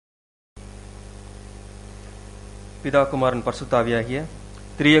பிதா குமாரன் பரிசுத்த ஆவியாகிய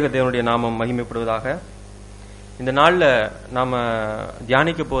திரியேக தேவனுடைய நாமம் மகிமைப்படுவதாக. இந்த நாளில் நாம்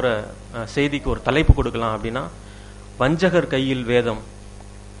தியானிக்க போகிற செய்திக்கு ஒரு தலைப்பு கொடுக்கலாம். அப்படின்னா வஞ்சகர் கையில் வேதம்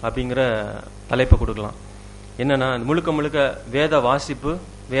அப்படிங்கிற தலைப்பை கொடுக்கலாம். என்னன்னா முழுக்க முழுக்க வேத வாசிப்பு,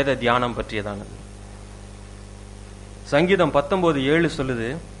 வேத தியானம் பற்றியதாங்க. சங்கீதம் 19:7 சொல்லுது,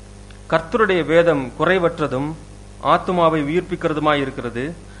 கர்த்தருடைய வேதம் குறைவற்றதும் ஆத்துமாவை உயிர்ப்பிக்கிறதுமாய் இருக்கிறது,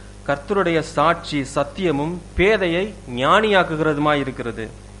 கர்த்தருடைய சாட்சி சத்தியமும் பேதையை ஞானியாக்குகிறதுமாய் இருக்கிறது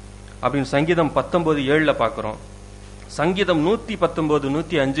அப்படின்னு சங்கீதம் 19:7 பார்க்கிறோம். சங்கீதம்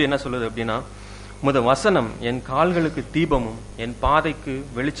 119:105 என்ன சொல்லுது அப்படின்னா, முத வசனம் என் கால்களுக்கு தீபமும் என் பாதைக்கு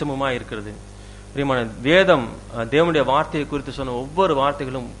வெளிச்சமுமா இருக்கிறது. பிரியமான, வேதம் தேவனுடைய வார்த்தையை குறித்து சொன்ன ஒவ்வொரு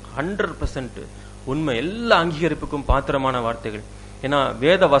வார்த்தைகளும் 100% உண்மை, எல்லா அங்கீகரிப்புக்கும் பாத்திரமான வார்த்தைகள். ஏன்னா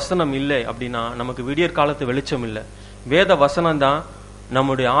வேத வசனம் இல்லை அப்படின்னா நமக்கு விடியற் காலத்து வெளிச்சம் இல்லை. வேத வசனம் தான்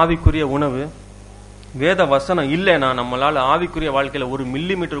நம்முடைய ஆவிக்குரிய உணவு. வேத வசனம் இல்லைன்னா நம்மளால ஆவிக்குரிய வாழ்க்கையில 1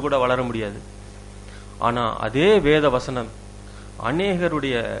 மில்லிமீட்டர் கூட வளர முடியாது. ஆனா அதே வேத வசனம்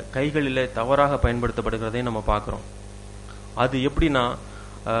அநேகருடைய கைகளிலே தவறாக பயன்படுத்தப்படுகிறதை நம்ம பார்க்கிறோம். அது எப்படின்னா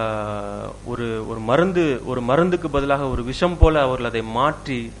ஒரு மருந்துக்கு பதிலாக ஒரு விஷம் போல அவர்கள் அதை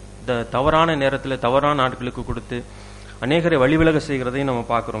மாற்றி தவறான நேரத்தில் தவறான நாட்களுக்கு கொடுத்து அநேகரை வழிவிலக செய்கிறதையும் நம்ம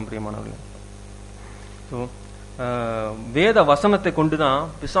பார்க்கிறோம். பிரியமானவர்களே, ஸோ வேத வசனத்தை கொண்டுதான்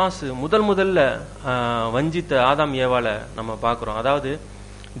பிசாசு முதல்ல வஞ்சித்த ஆதாம் ஏவாள நம்ம பார்க்கிறோம். அதாவது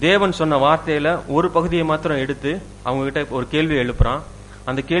தேவன் சொன்ன வார்த்தையில ஒரு பகுதியை மாத்திரம் எடுத்து அவங்க கிட்ட ஒரு கேள்வி எழுப்புறான்.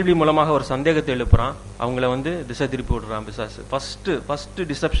 அந்த கேள்வி மூலமாக ஒரு சந்தேகத்தை எழுப்புறான். அவங்கள திசை திருப்பி விடுறான் பிசாசு. ஃபர்ஸ்ட்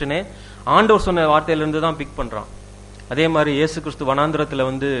டிசப்ஷனே ஆண்டவர் சொன்ன வார்த்தையிலிருந்து தான் பிக் பண்றான். அதே மாதிரி இயேசு கிறிஸ்து வனாந்திரத்துல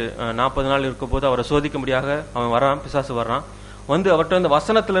 40 நாள் இருக்கும் போது அவரை சோதிக்கும்படியாக அவன் வர்றான், பிசாசு வர்றான். அவர்கிட்ட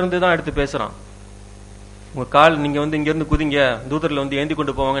வசனத்திலிருந்து தான் எடுத்து பேசுறான். உங்க கால் நீங்க இங்க இருந்து குதிங்க, தூதர்ல ஏந்தி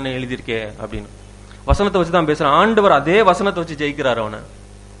கொண்டு போவாங்கன்னு எழுதியிருக்கே அப்படின்னு வசனத்தை வச்சுதான் பேசுறான். ஆண்டவர் அதே வசனத்தை வச்சு ஜெயிக்கிறார் அவனை.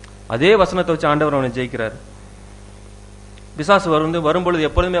 அதே வசனத்தை வச்சு ஆண்டவர் அவனை ஜெயிக்கிறார். பிசாசு வரும்பொழுது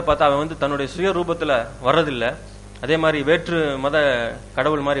எப்பொழுதுமே பார்த்தா அவன் தன்னுடைய சுய ரூபத்துல வர்றதில்லை. அதே மாதிரி வேற்று மத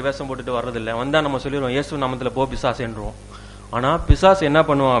கடவுள் மாதிரி வேஷம் போட்டுட்டு வர்றதில்லை. வந்தா நம்ம சொல்லிடுவோம் இயேசு நாமத்துல போ பிசாசு என்றுவோம். ஆனா பிசாசு என்ன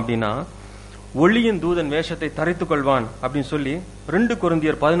பண்ணுவான் அப்படின்னா, ஒளியின் தூதன் வேஷத்தை தரித்துக் கொள்வான் அப்படின்னு சொல்லி 2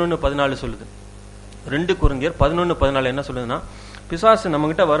 கொரிந்தியர் 11:14 சொல்லுது. 2 கொரிந்தியர் 11:14 என்ன சொல்லுதுன்னா, பிசாசு நம்ம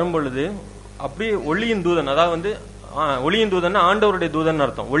கிட்ட வரும்பொழுது அப்படியே ஒளியின் தூதன், அதாவது ஒளியின் தூதன் ஆண்டவருடைய தூதன்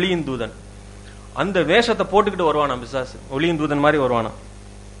அர்த்தம். ஒளியின் தூதன் அந்த வேஷத்தை போட்டுக்கிட்டு வருவானா பிசாசு, ஒளியின் தூதன் மாதிரி வருவானா.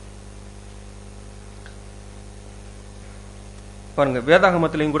 பாருங்க,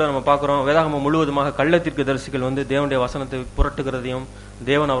 வேதாகமத்திலையும் கூட நம்ம பார்க்கிறோம். வேதாகமம் முழுவதுமாக கள்ள தீர்க்கதரிசிகள் தேவனுடைய வசனத்தை புரட்டுகிறதையும்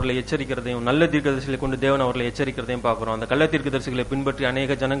தேவன் அவர்களை எச்சரிக்கிறதையும், நல்ல தீர்க்கதரிசிகளை கொண்டு தேவன் அவர்களை எச்சரிக்கிறதையும் பார்க்கிறோம். அந்த கள்ள தீர்க்கதரிசிகளை பின்பற்றி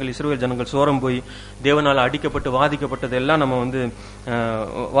அநேக ஜனங்கள், இஸ்ரவேல் ஜனங்கள் சோரம் போய் தேவனால் அடிக்கப்பட்டு வாதிக்கப்பட்டது எல்லாம் நம்ம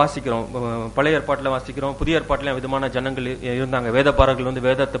வாசிக்கிறோம். பழைய ஏற்பாட்டில் வாசிக்கிறோம், புதிய ஏற்பாட்டிலும் விதமான ஜனங்கள் இருந்தாங்க. வேதப்பாரர்கள்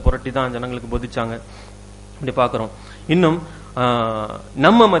வேதத்தை புரட்டி தான் ஜனங்களுக்கு போதிச்சாங்க. இப்படி பார்க்கிறோம். இன்னும்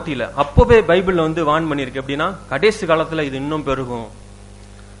நம்ம மத்தியில அப்பவே பைபிள்ல வான் பண்ணிருக்கு. எப்படின்னா கடைசி காலத்துல இது இன்னும் பெருகும்,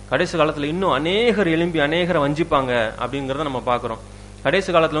 கடைசி காலத்துல இன்னும் அநேகர் எழும்பி அநேகரை வஞ்சிப்பாங்க அப்படிங்கறத நம்ம பாக்குறோம். கடைசி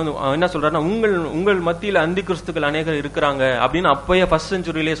காலத்துல என்ன சொல்றாருன்னா, உங்கள் மத்தியில அந்தி கிறிஸ்துக்கள் அநேகர் இருக்கிறாங்க அப்படின்னு அப்பயே ஃபர்ஸ்ட்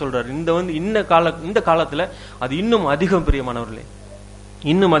செஞ்சுரியிலே சொல்றாரு. இந்த காலத்துல அது இன்னும் அதிகம். பிரியமானவர்களே,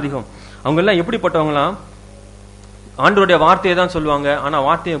 இன்னும் அதிகம். அவங்க எல்லாம் எப்படிப்பட்டவங்களாம், ஆண்டவருடைய வார்த்தையை தான் சொல்லுவாங்க, ஆனா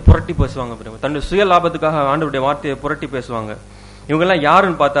வார்த்தையை புரட்டி பேசுவாங்க. தன்னுடைய சுய லாபத்துக்காக ஆண்டவருடைய வார்த்தையை புரட்டி பேசுவாங்க. இவங்க எல்லாம்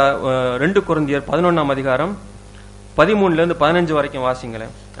யாருன்னு பார்த்தா 2 கொரிந்தியர் 11:13-15 வரைக்கும்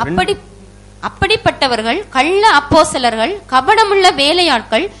வாசிங்களேன். அப்படிப்பட்டவர்கள் கள்ள அப்போஸ்தலர்கள், கபடமுள்ள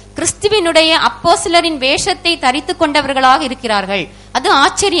வேலையாட்கள், கிறிஸ்துவினுடைய அப்போஸ்தலரின் வேஷத்தை தரித்து கொண்டவர்களாக இருக்கிறார்கள். அது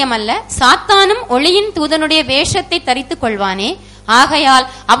ஆச்சரியமல்ல, சாத்தானும் ஒளியின் தூதனுடைய வேஷத்தை தரித்துக் கொள்வானே. ஆகையால்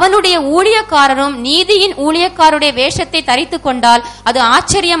அவனுடைய ஊழியக்காரரும் நீதியின் ஊழியக்காருடைய வேஷத்தை தரித்து கொண்டால் அது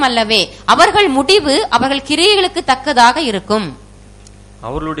ஆச்சரியம் அல்லவே. அவர்கள் முடிவு அவர்கள் கிரியைகளுக்கு தக்கதாக இருக்கும்.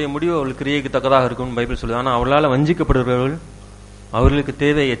 அவர்களுடைய முடிவு அவர்கள் கிரியைக்கு தக்கதாக இருக்கும் பைபிள் சொல்லுது. ஆனா அவர்களால் வஞ்சிக்கப்படுகிறவர்கள், அவர்களுக்கு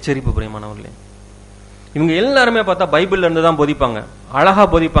தேவை எச்சரிப்பு. பிரியமானவர்களே, இவங்க எல்லாருமே பார்த்தா பைபிள்ல இருந்து தான் போதிப்பாங்க, அழகா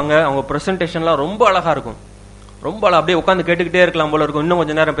போதிப்பாங்க. அவங்க பிரசன்டேஷன்லாம் ரொம்ப அழகா இருக்கும், ரொம்ப அப்படியே உட்காந்து கேட்டுக்கிட்டே இருக்கலாம் போல இருக்கும். இன்னும்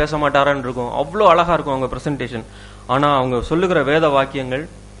கொஞ்ச நேரம் பேச மாட்டாரான்னு இருக்கும், அவ்வளோ அழகா இருக்கும் அவங்க பிரசன்டேஷன். ஆனா அவங்க சொல்லுகிற வேத வாக்கியங்கள்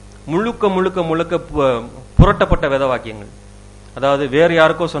முழுக்க முழுக்க முழுக்க புரட்டப்பட்ட வேத வாக்கியங்கள். அதாவது வேற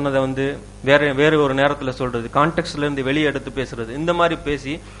யாருக்கோ சொன்னதை வேற ஒரு நேரத்துல சொல்றது, கான்டெக்ட்ல இருந்து வெளியே எடுத்து பேசுறது, இந்த மாதிரி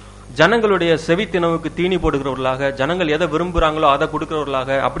பேசி ஜனங்களுடைய செவித்தினவுக்கு தீனி போடுகிறவர்களாக, ஜனங்கள் எதை விரும்புறாங்களோ அதை கொடுக்கிறவர்களாக,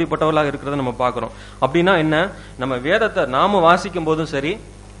 அப்படிப்பட்டவர்களாக இருக்கிறத நம்ம பார்க்கிறோம். அப்படின்னா என்ன, நம்ம வேதத்தை நாம வாசிக்கும் போதும் சரி,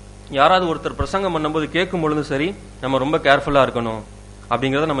 யாராவது ஒருத்தர் பிரசங்கம் பண்ணும்போது கேட்கும் பொழுதும் சரி, நம்ம ரொம்ப கேர்ஃபுல்லா இருக்கணும்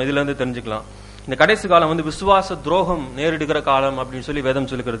அப்படிங்கறத நம்ம இதுல இருந்து தெரிஞ்சுக்கலாம். இந்த கடைசி காலம் வந்து விசுவாச துரோகம் நேரிடுகிற காலம் அப்படின்னு சொல்லி வேதம்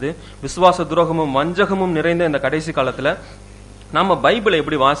சொல்லுகிறது. விசுவாச துரோகமும் வஞ்சகமும் நிறைந்த இந்த கடைசி காலத்துல நம்ம பைபிளை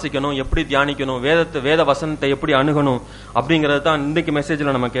எப்படி வாசிக்கணும், எப்படி தியானிக்கணும், வேத வசனத்தை எப்படி அணுகணும் அப்படிங்கறது தான் இன்னைக்கு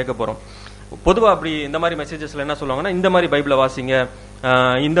மெசேஜ்ல நம்ம கேட்க போறோம். பொதுவா அப்படி இந்த மாதிரி மெசேஜஸ்ல என்ன சொல்லுவாங்கன்னா, இந்த மாதிரி பைபிளை வாசிங்க,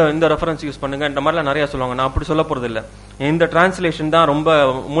 இந்த ரெஃபரன்ஸ் யூஸ் பண்ணுங்க, இந்த மாதிரிலாம் நிறைய சொல்லுவாங்க. நான் அப்படி சொல்ல போறது இல்ல. இந்த டிரான்ஸ்லேஷன் தான் ரொம்ப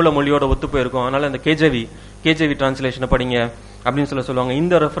மூல மொழியோட ஒத்து போயிருக்கும், அதனால இந்த கேஜேவி டிரான்ஸ்லேஷனை படிங்க அப்படின்னு சொல்லுவாங்க.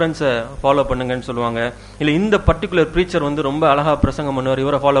 இந்த ரெஃபரன்ஸை ஃபாலோ பண்ணுங்கன்னு சொல்லுவாங்க. இல்ல இந்த பர்டிகுலர் ப்ரீச்சர் வந்து ரொம்ப அழகா பிரசங்கம் பண்ணுவார்,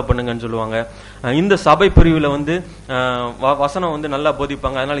 இவரை ஃபாலோ பண்ணுங்கன்னு சொல்லுவாங்க. இந்த சபை பிரிவுல வந்து வசனம் வந்து நல்லா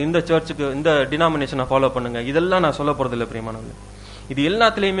போதிப்பாங்க, அதனால இந்த சர்ச்சுக்கு இந்த டினாமினேஷனை ஃபாலோ பண்ணுங்க. இதெல்லாம் நான் சொல்ல போறது இல்லை பிரியமானவர்களே. இது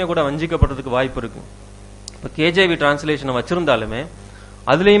எல்லாத்துலயுமே கூட வஞ்சிக்கப்படுறதுக்கு வாய்ப்பு இருக்கு. இப்ப கேஜேவி டிரான்ஸ்லேஷனை வச்சிருந்தாலுமே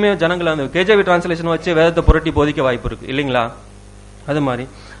அதுலயுமே ஜனங்களை அந்த கேஜேவி டிரான்ஸ்லேஷன் வச்சு வேதத்தை புரட்டி போதிக்க வாய்ப்பு இருக்கு இல்லைங்களா? அது மாதிரி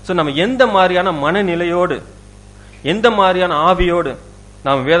நம்ம எந்த மாதிரியான மனநிலையோடு, எந்த மாதிரியான ஆவியோடு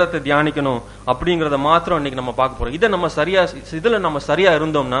நாம் வேதத்தை தியானிக்கணும் அப்படிங்கறத மாத்திரம் இன்னைக்கு நம்ம பார்க்க போறோம். இதுல நம்ம சரியா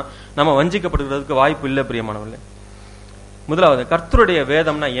இருந்தோம்னா நம்ம வஞ்சிக்கப்படுறதுக்கு வாய்ப்பு இல்லை பிரியமானவர்களே. முதலாவது, கர்த்தருடைய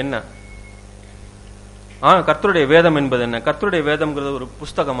வேதம்னா என்ன? கர்த்தருடைய வேதம் என்பது என்ன? கர்த்தருடைய வேதம்ங்கிறது ஒரு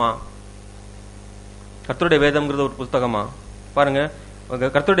புஸ்தகமா? கர்த்தருடைய வேதம்ங்கிறது ஒரு புஸ்தகமா? பாருங்க,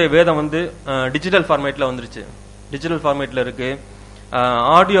 கர்த்தருடைய வேதம் வந்து டிஜிட்டல் ஃபார்மேட்ல வந்துருச்சு. டிஜிட்டல் ஃபார்மேட்ல இருக்கு,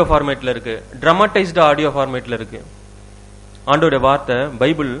 ஆடியோ ஃபார்மேட்ல இருக்கு, டிராமடைஸ்டு ஆடியோ ஃபார்மேட்ல இருக்கு. ஆண்டோடைய வார்த்தை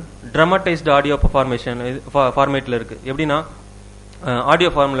பைபிள் டிராமடைஸ்டு ஆடியோ ஃபார்மேட்ல இருக்கு. எப்படின்னா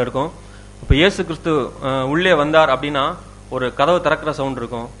ஆடியோ ஃபார்ம்ல இருக்கும். இப்ப இயேசு கிறிஸ்து உள்ளே வந்தார் அப்படின்னா ஒரு கதவு திறக்கிற சவுண்ட்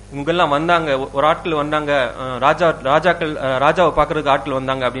இருக்கும். இவங்கெல்லாம் வந்தாங்க, ஒரு ஆட்கள் வந்தாங்க, ராஜாவை பாக்குறதுக்கு ஆட்கள்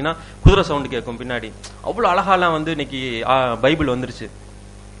வந்தாங்க அப்படின்னா குதிரை சவுண்ட் கேட்கும் பின்னாடி. அவ்வளவு அழகாலாம் வந்து இன்னைக்கு பைபிள் வந்துருச்சு.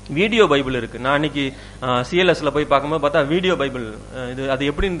 வீடியோ பைபிள் இருக்கு. நான் இன்னைக்கு சிஎல்எஸ்ல போய் பார்க்கும்போது பார்த்தா வீடியோ பைபிள், அது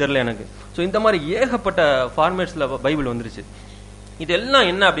எப்படின்னு தெரியல எனக்கு. இந்த மாதிரி ஏகப்பட்ட ஃபார்மேட்ஸ்ல பைபிள் வந்துருச்சு. இதெல்லாம்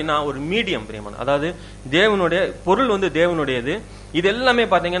என்ன அப்படின்னா ஒரு மீடியம் பிரியமான, அதாவது தேவனுடைய பொருள் வந்து தேவனுடையது. இது எல்லாமே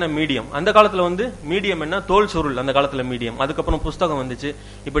பாத்தீங்கன்னா மீடியம். அந்த காலத்துல வந்து மீடியம் என்ன, தோல் சுருள் அந்த காலத்துல மீடியம். அதுக்கப்புறம் புஸ்தகம் வந்துச்சு,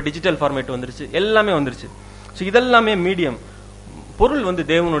 இப்ப டிஜிட்டல் ஃபார்மேட் வந்துருச்சு, எல்லாமே வந்துருச்சு. இதெல்லாமே மீடியம். பொருள் வந்து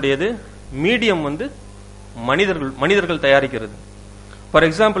தேவனுடையது, மீடியம் வந்து மனிதர்கள் தயாரிக்கிறது. ஃபார்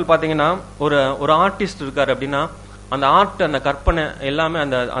எக்ஸாம்பிள் பாத்தீங்கன்னா ஒரு ஆர்டிஸ்ட் இருக்காரு அப்படின்னா அந்த ஆர்ட், அந்த கற்பனை எல்லாமே,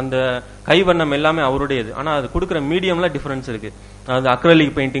 அந்த கைவண்ணம் எல்லாமே அவருடையது. ஆனா அது கொடுக்குற மீடியம்ல டிஃபரன்ஸ் இருக்கு. அது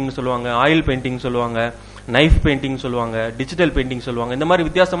அக்ரலிக் பெயிண்டிங் சொல்லுவாங்க, ஆயில் பெயிண்டிங் சொல்லுவாங்க, நைஃப் பெயிண்டிங் சொல்லுவாங்க, டிஜிட்டல் பெயிண்டிங் சொல்லுவாங்க. இந்த மாதிரி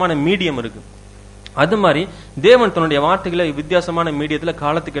வித்தியாசமான மீடியம் இருக்கு. அது மாதிரி தேவன் தன்னுடைய வார்த்தைகளை வித்தியாசமான மீடியத்துல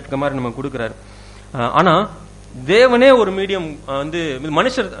காலத்துக்கு ஏற்ற மாதிரி நம்ம கொடுக்கிறாரு. ஆனா தேவனே ஒரு மீடியம் வந்து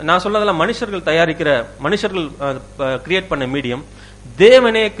நான் சொன்னதெல்லாம் மனுஷர்கள் தயாரிக்கிற, மனுஷர்கள் கிரியேட் பண்ண மீடியம்.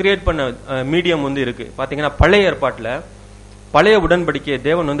 தேவனே கிரியேட் பண்ண மீடியம் வந்து இருக்கு. பாத்தீங்கன்னா பழைய ஏற்பாட்டுல, பழைய உடன்படிக்கை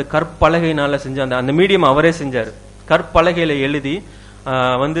தேவன் வந்து கற்பலகையினால செஞ்ச அந்த மீடியம் அவரே செஞ்சாரு. கற்பலகையில எழுதி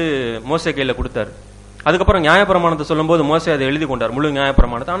வந்து மோசே கையில கொடுத்தாரு. அதுக்கப்புறம் நியாயப்பிரமாணத்தை சொல்லும் போது மோசே அதை எழுதி கொண்டார், முழு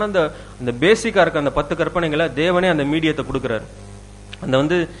நியாயப்பிரமாணத்தை. ஆனா அந்த பேசிக்கா இருக்க அந்த 10 கற்பனைகளை தேவனே அந்த மீடியத்தை கொடுக்கிறாரு.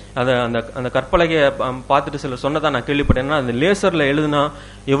 அந்த கற்பலகையை பார்த்துட்டு சிலர் சொன்னதா நான் கேள்விப்பட்டேன்னா, அந்த லேசர்ல எழுதுனா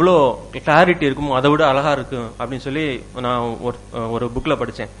எவ்வளோ கிளாரிட்டி இருக்குமோ அதை விட அழகா இருக்கும் அப்படின்னு சொல்லி நான் ஒரு புக்ல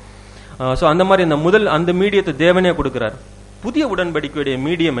படிச்சேன். அந்த மாதிரி அந்த மீடியத்தை தேவனே கொடுக்கிறார். புதிய உடன்படிக்கையுடைய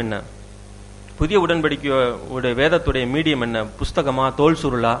மீடியம் என்ன? புதிய உடன்படிக்கையுடைய வேதத்துடைய மீடியம் என்ன? புஸ்தகமா, தோல்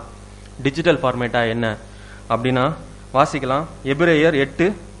சுருளா, டிஜிட்டல் ஃபார்மேட்டா என்ன அப்படின்னா வாசிக்கலாம். எபிரேயர்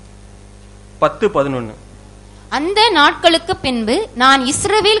 8:10-11. அந்த நாட்களுக்கு பின்பு நான்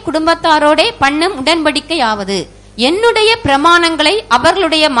இஸ்ரவேல் குடும்பத்தாரோடே பண்ணும் உடன்படிக்கையாவது, என்னுடைய பிரமாணங்களை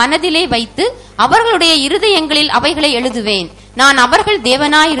அவர்களுடைய மனதிலே வைத்து அவர்களுடைய இருதயங்களில் அவைகளை எழுதுவேன். நான் அவர்கள்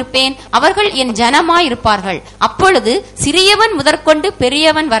தேவனாயிருப்பேன், அவர்கள் என் ஜனமாயிருப்பார்கள். அப்பொழுது சிறியவன் முதற்கொண்டு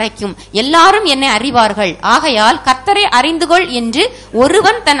பெரியவன் வரைக்கும் எல்லாரும் என்னை அறிவார்கள். ஆகையால் கர்த்தரை அறிந்துகொள் என்று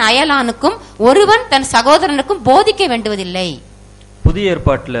ஒருவன் தன் அயலானுக்கும் ஒருவன் தன் சகோதரனுக்கும் போதிக்க வேண்டுவதில்லை. புதிய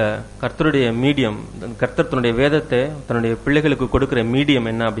ஏற்பாட்டுல கர்த்தருடைய மீடியம், கர்த்தர் தன்னுடைய வேதத்தை தன்னுடைய பிள்ளைகளுக்கு கொடுக்கிற மீடியம்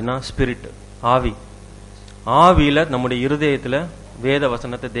என்ன அப்படின்னா ஸ்பிரிட், ஆவி. ஆவியில நம்முடைய இருதயத்துல வேத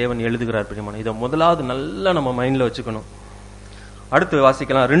வசனத்தை தேவன் எழுதுகிறார் பிரியமான. இதை முதலாவது நல்லா நம்ம மைண்ட்ல வச்சுக்கணும். அடுத்து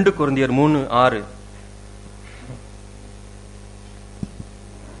வாசிக்கலாம் 2 கொரிந்தியர் 3:6.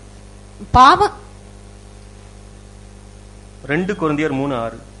 பாவம் 2 கொரிந்தியர்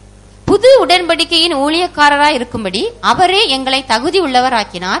 3:6. புது உடன்படிக்கையின் ஊழியக்காரராய் இருக்கும்படி அவரே எங்களை தகுதி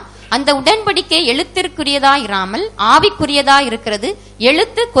உள்ளவராக்கினார். அந்த உடன்படிக்கை எழுத்திற்குரியதாயிராமல் ஆவிக்குரியதா இருக்கிறது.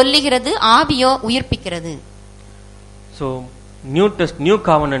 எழுத்து கொல்லுகிறது, ஆவியோ உயிர்ப்பிக்கிறது. So new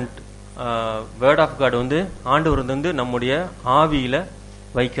covenant word of God வந்து ஆண்டவர் வந்து நம்முடைய ஆவியில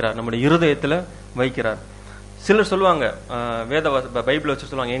வைக்கிறார், நம்முடைய இருதயத்துல வைக்கிறார். சிலர் சொல்லுவாங்க, வேத பைபிள் வச்சு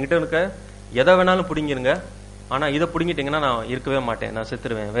சொல்லுவாங்க, என்கிட்ட இருக்க எதை வேணாலும் பிடிங்கிருங்க, ஆனா இதை பிடிங்கிட்டீங்கன்னா நான் இருக்கவே மாட்டேன், நான்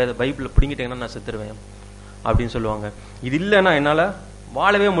செத்துருவேன். பைபிளை பிடிங்கிட்டீங்கன்னா நான் செத்துருவேன் அப்படின்னு சொல்லுவாங்க. இது இல்லைன்னா என்னால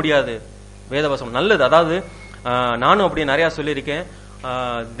வாழவே முடியாது. வேதவசனம் நல்லது. அதாவது நானும் அப்படி நிறைய சொல்லியிருக்கேன்.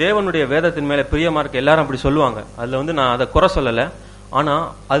 தேவனுடைய வேதத்தின் மேல பிரியமா இருக்க எல்லாரும் அப்படி சொல்லுவாங்க. அதுல வந்து நான் அதை குறை சொல்லல. ஆனா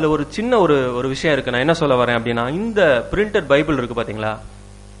அதுல ஒரு சின்ன ஒரு விஷயம் இருக்கு. நான் என்ன சொல்ல வரேன் அப்படின்னா, இந்த பிரிண்டட் பைபிள் இருக்கு பாத்தீங்களா,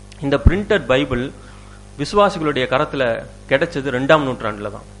 இந்த பிரிண்டட் பைபிள் விசுவாசிகளுடைய கரத்துல கிடைச்சது 2ஆம்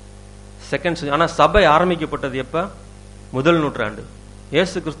நூற்றாண்டுல தான், செகண்ட். ஆனா சபை ஆரம்பிக்கப்பட்டது எப்ப? 1 நூற்றாண்டு.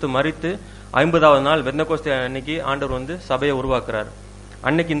 இயேசு கிறிஸ்து மரித்து 50வது நாள் பெந்தெகோஸ்தே அன்னைக்கு ஆண்டவர் வந்து சபையை உருவாக்குறாரு.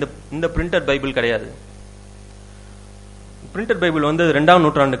 அன்னைக்கு இந்த பிரிண்டட் பைபிள் கிடையாது. பிரிண்டட் பைபிள் வந்து 2ஆம்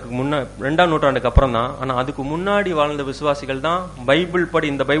நூற்றாண்டுக்கு அப்புறம் தான். ஆனா அதுக்கு முன்னாடி வாழ்ந்த விசுவாசிகள் தான் பைபிள் படி,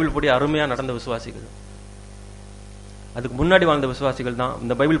 இந்த பைபிள் படி அருமையா நடந்த விசுவாசிகள். அதுக்கு முன்னாடி வாழ்ந்த விசுவாசிகள் தான்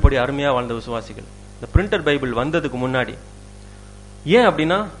இந்த பைபிள் படி அருமையா வாழ்ந்த விசுவாசிகள், இந்த பிரிண்டட் பைபிள் வந்ததுக்கு முன்னாடி. ஏன்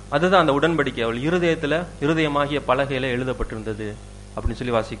அப்படின்னா அதுதான் அந்த உடன்படிக்கை அவள் இருதயமாகிய பலகையில எழுதப்பட்டிருந்தது அப்படின்னு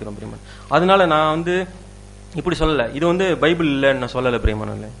சொல்லி வாசிக்கிறோம் பிரியமன். அதனால நான் வந்து இப்படி சொல்லல, இது வந்து பைபிள் இல்லைன்னு நான் சொல்லல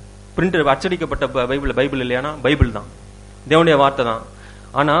பிரியமன். இல்லை, பிரிண்டட் அச்சடிக்கப்பட்ட பைபிள் இல்லையானா பைபிள் தான், தேவனுடைய வார்த்தை தான்.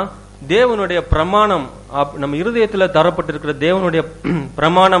 ஆனா தேவனுடைய பிரமாணம், நம்ம இருதயத்துல தரப்பட்டிருக்கிற தேவனுடைய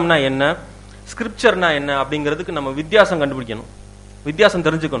பிரமாணம்னா என்ன, ஸ்கிரிப்சர்னா என்ன அப்படிங்கிறதுக்கு நம்ம வித்தியாசம் கண்டுபிடிக்கணும், வித்தியாசம்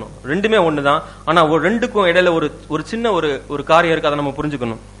தெரிஞ்சுக்கணும். ரெண்டுமே ஒண்ணுதான். ஆனா ரெண்டுக்கும் இடையில ஒரு சின்ன ஒரு காரியம் இருக்கு, அதை நம்ம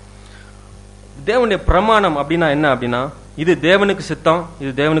புரிஞ்சுக்கணும். தேவனுடைய பிரமாணம் அப்படின்னா என்ன அப்படின்னா, இது தேவனுக்கு சித்தம்,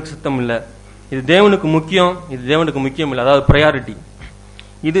 இது தேவனுக்கு சித்தம் இல்ல, இது தேவனுக்கு முக்கியம், இது தேவனுக்கு முக்கியம் இல்லை, அதாவது பிரையாரிட்டி.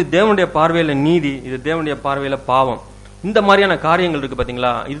 இது தேவனுடைய பார்வையில நீதி, இது தேவனுடைய பார்வையில பாவம். இந்த மாதிரியான காரியங்கள் இருக்கு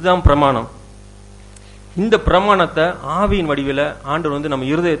பாத்தீங்களா, இதுதான் பிரமாணம். இந்த பிரமாணத்தை ஆவியின் வடிவில ஆண்டவர் வந்து நம்ம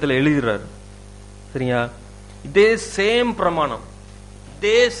இருதயத்துல எழுதிடுறாரு. சரிங்களா? இதே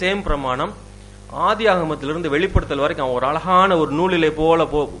சேம் பிரமாணம் ஆதியாகமத்திலிருந்து வெளிப்படுத்தல் வரைக்கும் ஒரு அழகான ஒரு நூலிலே போல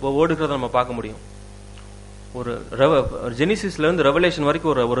ஓடுகிறத நம்ம பார்க்க முடியும். ஒரு ஜெனிசிஸ்ல இருந்து ரெவலேஷன்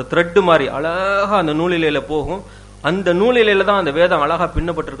வரைக்கும் ஒரு த்ரெட் மாதிரி அழகா அந்த நூலிலையில போகும். அந்த நூலிலையில தான் அந்த வேதம் அழகா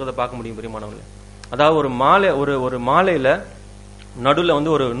பின்னப்பட்டிருக்கிறத பார்க்க முடியும் பிரியமானவர்களே. அதாவது ஒரு மாலையில நடுவில்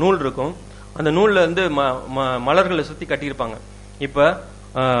வந்து ஒரு நூல் இருக்கும். அந்த நூல்ல வந்து மலர்களை சுத்தி கட்டியிருப்பாங்க. இப்ப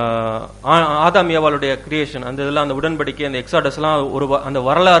ஆதாம் ஏவாளுடைய கிரியேஷன், அந்த இதெல்லாம், அந்த உடன்படிக்கை, அந்த எக்ஸாடஸ் எல்லாம் அந்த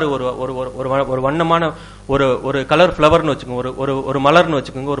வரலாறு ஒரு வண்ணமான ஒரு கலர் ஃபிளவர்னு வச்சுக்கோங்க, ஒரு மலர்னு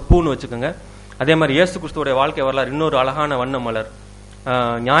வச்சுக்கோங்க, ஒரு பூன்னு வச்சுக்கோங்க. அதே மாதிரி இயேசு கிறிஸ்துவோட வாழ்க்கை வரலாறு இன்னொரு அழகான வண்ண மலர்,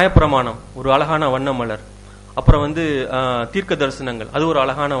 நியாயப்பிரமாணம் ஒரு அழகான வண்ண மலர், அப்புறம் வந்து தீர்க்க தரிசனங்கள் அது ஒரு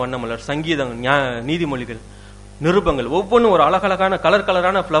அழகான வண்ண மலர், சங்கீதம், நீதிமொழிகள், நிருபங்கள், ஒவ்வொன்றும் ஒரு அழகழகான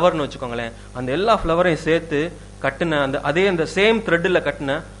கலரான ஃபிளவர்னு வச்சுக்கோங்களேன். அந்த எல்லா ஃபிளவரையும் சேர்த்து கட்டின அந்த சேம் த்ரெட்ல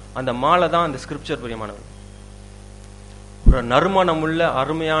கட்டின அந்த மாலை தான் அந்த ஸ்கிரிப்சர் பிரியமானவர். ஒரு நறுமணம் உள்ள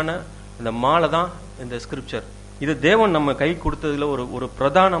அருமையான இந்த மாலை தான் இந்த ஸ்கிரிப்சர். இது தேவன் நம்ம கை கொடுத்ததுல ஒரு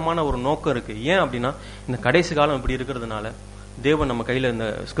பிரதானமான ஒரு நோக்கம் இருக்கு. ஏன் அப்படின்னா, இந்த கடைசி காலம் இப்படி இருக்கிறதுனால தேவன் நம்ம கையில இந்த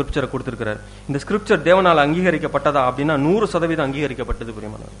ஸ்கிரிப்சரை கொடுத்திருக்கிறார். இந்த ஸ்கிரிப்சர் தேவனால் அங்கீகரிக்கப்பட்டதா அப்படின்னா 100% அங்கீகரிக்கப்பட்டது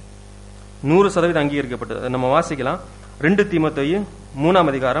பிரியமானவர், 100% அங்கீகரிக்கப்பட்டது. நம்ம வாசிக்கலாம். 2 தீமோத்தேயு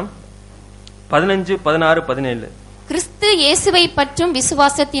 3ஆம் அதிகாரம் 15, 16, 17. கிறிஸ்து இயேசுவை பற்றும்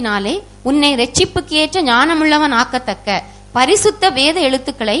விசுவாசத்தினாலே உன்னை இரட்சிப்புக்கு ஏற்ற ஞானமுள்ளவன் ஆக்கத்தக்க பரிசுத்த வேத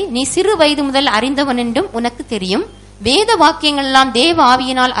எழுத்துக்களை நீ சிறு வயது முதல் அறிந்தவன் என்றும் உனக்கு தெரியும். வேத வாக்கியங்கள் எல்லாம் தேவ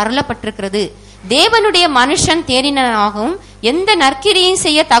ஆவியினால் அருளப்பட்டிருக்கிறது. தேவனுடைய மனுஷன் தேறினனாகவும் எந்த நற்கிரியும்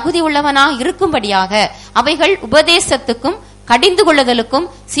செய்ய தகுதி உள்ளவனாக இருக்கும்படியாக அவைகள் உபதேசத்துக்கும் கடிந்து கொள்ளுதலுக்கும்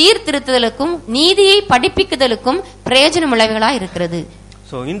சீர்திருத்துதலுக்கும் நீதியை படிப்பிக்குதலுக்கும் பிரயோஜனம் உள்ளவைகளா இருக்கிறது.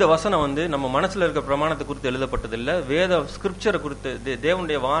 சோ இந்த வசனம் வந்து நம்ம மனசுல இருக்க பிரமாணத்தை குறித்து எழுதப்பட்டது இல்ல, வேத ஸ்கிரிப்சரை குறித்து,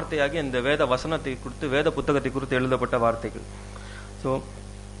 தேவனுடைய வார்த்தையாகி இந்த வேத வசனத்தை குறித்து, வேத புத்தகத்தை குறித்து எழுதப்பட்ட வார்த்தைகள். சோ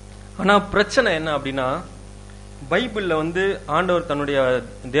ஆனா பிரச்சனை என்ன அப்படின்னா, பைபிள்ல வந்து ஆண்டவர் தன்னுடைய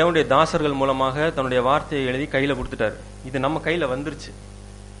தேவனுடைய தாசர்கள் மூலமாக தன்னுடைய வார்த்தையை எழுதி கையில கொடுத்துட்டாரு. இது நம்ம கையில வந்துருச்சு.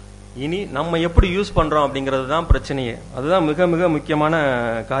 இனி நம்ம எப்படி யூஸ் பண்றோம் அப்படிங்கிறது தான் பிரச்சனையே. அதுதான் மிக மிக முக்கியமான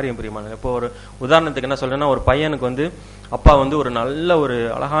காரியம் பிரியமான. இப்போ ஒரு உதாரணத்துக்கு என்ன சொல்றேன்னா, ஒரு பையனுக்கு வந்து அப்பா வந்து ஒரு நல்ல ஒரு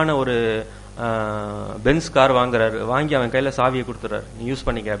அழகான ஒரு பென்ஸ் கார் வாங்குறாரு. வாங்கி அவன் கையில சாவியை கொடுத்துறாரு, நீ யூஸ்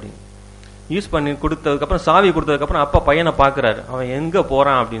பண்ணிக்க அப்படின்னு. யூஸ் பண்ணி கொடுத்ததுக்கு அப்புறம், சாவி கொடுத்ததுக்கு அப்புறம் அப்பா பையனை பாக்குறாரு, அவன் எங்க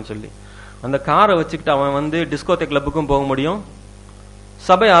போறான் அப்படின்னு சொல்லி. அந்த காரை வச்சுக்கிட்டு அவன் வந்து டிஸ்கோதே கிளப்புக்கும் போக முடியும்,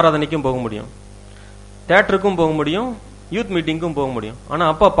 சபை ஆராதனைக்கும் போக முடியும், தியேட்டருக்கும் போக முடியும், யூத் மீட்டிங்கும் போக முடியும். ஆனா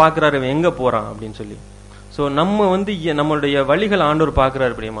அப்பா பாக்குறாரு இவன் எங்க போறான் அப்படின்னு சொல்லி. சோ நம்ம வந்து நம்மளுடைய வழிகள் ஆண்டவர்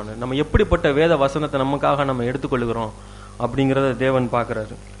பாக்குறாரு பிரியமான. நம்ம எப்படிப்பட்ட வேத வசனத்தை நமக்காக நம்ம எடுத்துக்கொள்கிறோம் அப்படிங்கறத தேவன்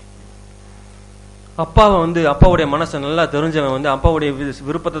பாக்குறாரு. அப்பாவை வந்து, அப்பாவுடைய மனசை நல்லா தெரிஞ்சவன் வந்து, அப்பாவுடைய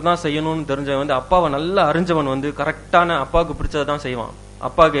விருப்பத்தை தான் செய்யணும்னு தெரிஞ்சவன் வந்து, அப்பாவை நல்லா அறிஞ்சவன் வந்து கரெக்டான அப்பாவுக்கு பிடிச்சதான் செய்வான்.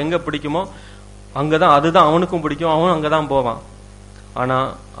 அப்பாவுக்கு எங்க பிடிக்குமோ அங்கதான், அதுதான் அவனுக்கும் பிடிக்கும், அவனும் அங்கதான் போவான். ஆனா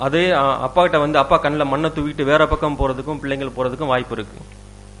அதே அப்பா கிட்ட வந்து அப்பா கண்ணில் மண்ணை தூவிட்டு வேற பக்கம் போறதுக்கும் பிள்ளைங்கள் போறதுக்கும் வாய்ப்பு இருக்கு.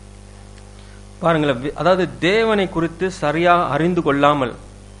 பாருங்களேன், அதாவது தேவனை குறித்து சரியா அறிந்து கொள்ளாமல்,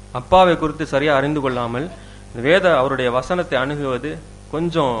 அப்பாவை குறித்து சரியா அறிந்து கொள்ளாமல் வேத அவருடைய வசனத்தை அணுகுவது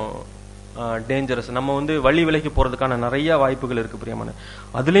கொஞ்சம் டேஞ்சரஸ். நம்ம வந்து வழி விலகி போறதுக்கான நிறைய வாய்ப்புகள் இருக்கு பிரியமான.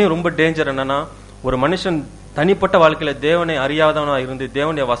 அதுலயும் ரொம்ப டேஞ்சர் என்னன்னா, ஒரு மனுஷன் தனிப்பட்ட வாழ்க்கையில தேவனை அறியாதவனா இருந்து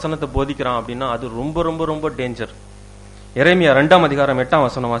தேவனுடைய வசனத்தை போதிக்கிறான் அப்படின்னா அது ரொம்ப ரொம்ப ரொம்ப டேஞ்சர். எரேமியா 2ஆம் அதிகாரம் 8ஆம்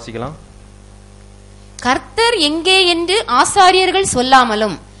வசனம் வாசிக்கலாம். கர்த்தர் எங்கே என்று ஆசாரியர்கள்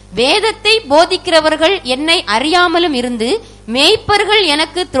சொல்லாமலும் வேதத்தை போதிக்கிறவர்கள் என்னை அறியாமலும் இருந்து மேய்ப்பர்கள்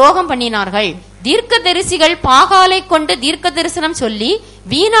எனக்கு துரோகம் பண்ணினார்கள். தீர்க்கதரிசிகள் பாகாலை கொண்டு தீர்க்க தரிசனம் சொல்லி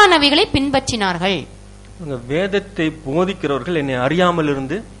வீணானவைகளை பின்பற்றினார்கள். வேதத்தை போதிக்கிறவர்கள் என்னை அறியாமல்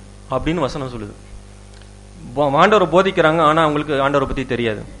இருந்து அப்படின்னு வசனம் சொல்லுது. ஆண்டவரை போதிக்கிறாங்க, ஆனா அவங்களுக்கு ஆண்டவரை பத்தி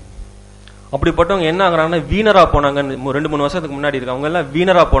தெரியாது. அப்படிப்பட்டவங்க என்ன ஆகுறாங்கன்னா வீணரா போனாங்க. 2-3 வருஷத்துக்கு முன்னாடி இருக்கு, அவங்க எல்லாம்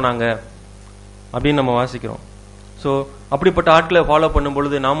வீணரா போனாங்க அப்படின்னு நம்ம வாசிக்கிறோம். ஸோ அப்படிப்பட்ட ஆட்களை ஃபாலோ பண்ணும்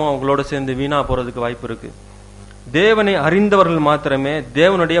பொழுது நாமும் அவங்களோட சேர்ந்து வீணா போறதுக்கு வாய்ப்பு இருக்கு. தேவனை அறிந்தவர்கள் மாத்திரமே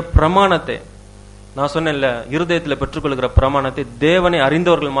தேவனுடைய பிரமாணத்தை, நான் சொன்னேன்ல, இருதயத்தில் பெற்றுக்கொள்கிற பிரமாணத்தை தேவனை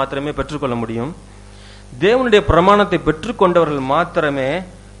அறிந்தவர்கள் மாத்திரமே பெற்றுக்கொள்ள முடியும். தேவனுடைய பிரமாணத்தை பெற்றுக்கொண்டவர்கள் மாத்திரமே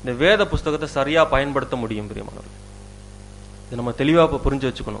இந்த வேத புஸ்தகத்தை சரியா பயன்படுத்த முடியும் பிரியமானவர்கள். இதை நம்ம தெளிவா புரிஞ்சு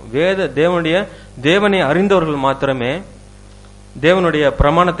வச்சுக்கணும். தேவனை அறிந்தவர்கள் மாத்திரமே தேவனுடைய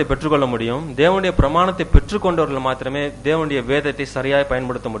பிரமாணத்தை பெற்றுக்கொள்ள முடியும். தேவனுடைய பிரமாணத்தை பெற்றுக்கொண்டவர்கள் மாத்திரமே தேவனுடைய வேதத்தை சரியாக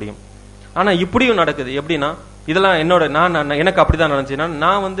பயன்படுத்த முடியும். ஆனா இப்படியும் நடக்குது. எப்படின்னா, இதெல்லாம் என்னோட எனக்கு அப்படிதான் நடந்துச்சுன்னா,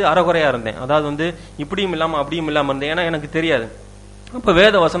 நான் வந்து அறகுறையா இருந்தேன். அதாவது வந்து இப்படியும் இல்லாம அப்படியும் இல்லாம இருந்தேன். ஏன்னா எனக்கு தெரியாது. அப்ப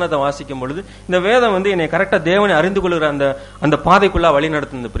வேத வசனத்தை வாசிக்கும் பொழுது இந்த வேதம் வந்து என்னை கரெக்டா தேவனை அறிந்து கொள்கிற அந்த பாதைக்குள்ள வழி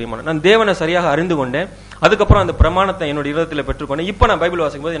நடத்துது பிரியமான. நான் தேவனை சரியாக அறிந்து கொண்டேன். அதுக்கப்புறம் அந்த பிரமாணத்தை என்னோட இருதயத்தில் பெற்றுக்கொண்டேன். இப்ப நான் பைபிள்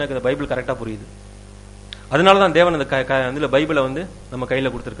வாசிக்கும் போது எனக்கு இந்த பைபிள் கரெக்டா புரியுது. அதனாலதான் தேவன் அந்த பைபிளை வந்து நம்ம கையில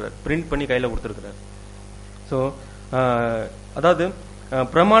கொடுத்திருக்கிறார், பிரிண்ட் பண்ணி கையில கொடுத்திருக்கிறார். ஸோ அதாவது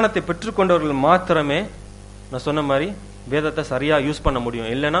பிரமாணத்தை பெற்றுக்கொண்டவர்கள் மாத்திரமே நான் சொன்ன மாதிரி வேதத்தை சரியா யூஸ் பண்ண முடியும்.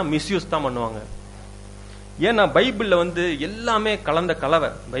 இல்லைன்னா மிஸ்யூஸ் தான் பண்ணுவாங்க. ஏன்னா பைபிள்ல வந்து எல்லாமே கலந்த கலவை.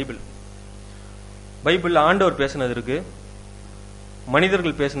 பைபிள்ல ஆண்டவர் பேசினது இருக்கு,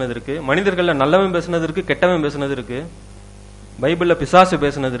 மனிதர்கள் பேசினது இருக்கு, மனிதர்கள்ல நல்லவன் பேசினது இருக்கு, கெட்டவன் பேசினது இருக்கு, பைபிள்ல பிசாசு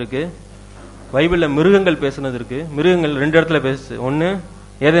பேசினது இருக்கு, பைபிள்ல மிருகங்கள் பேசினது இருக்கு. மிருகங்கள் 2 இடத்துல பேசுச்சு. ஒன்னு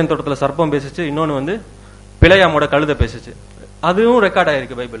ஏதேன் தோட்டத்துல சர்ப்பம் பேசிச்சு, இன்னொன்னு வந்து பிழையாமோட கழுதை பேசிச்சு. அதுவும் ரெக்கார்ட்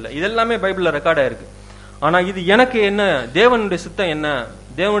ஆயிருக்கு பைபிள்ல. இதெல்லாமே பைபிள்ல ரெக்கார்ட் ஆயிருக்கு. ஆனா இது எனக்கு என்ன, தேவனுடைய சித்தம் என்ன,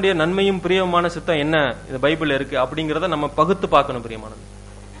 தேவனுடைய நன்மையும் பிரியமான சித்தம் என்ன இது பைபிள்ல இருக்கு அப்படிங்கறத நம்ம பகுத்து பார்க்கணும் பிரியமானது.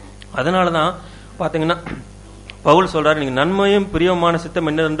 அதனாலதான் பாத்தீங்கன்னா பவுல் சொல்றாரு, நீங்க நன்மையும் பிரியமான சித்தம்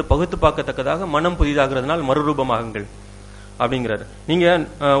என்ன என்று பகுத்து பார்க்கத்தக்கதாக மனம் புதிதாகிறதுனால் மறுரூபமாகுங்கள் அப்படிங்கிறாரு. நீங்க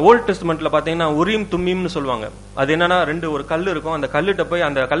ஓல்ட் டெஸ்ட்மெண்ட்ல பாத்தீங்கன்னா உரீம் தும்மீம்னு சொல்லுவாங்க. அது என்னன்னா, ஒரு கல் இருக்கும். அந்த கல்லுட்ட போய்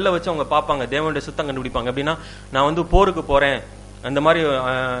அந்த கல்லை வச்சு அவங்க பார்ப்பாங்க, தேவனுடைய சித்தம் கண்டுபிடிப்பாங்க. அப்படின்னா நான் வந்து போருக்கு போறேன், அந்த மாதிரி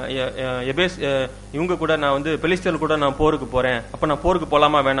இவங்க கூட நான் வந்து பெலிஸ்தர் கூட நான் போருக்கு போறேன், அப்ப நான் போருக்கு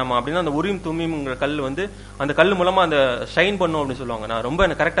போலாமா வேணாமா அப்படின்னா அந்த உரீம் தும்மீம்ங்கிற கல் வந்து அந்த கல் மூலமா அந்த ஷைன் பண்ணும் அப்படின்னு சொல்லுவாங்க. நான் ரொம்ப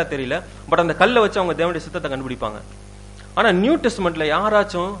எனக்கு கரெக்டா தெரியல, பட் அந்த கல்லை வச்சு அவங்க தேவனுடைய சித்தத்தை கண்டுபிடிப்பாங்க. ஆனா நியூ டெஸ்ட்மெண்ட்ல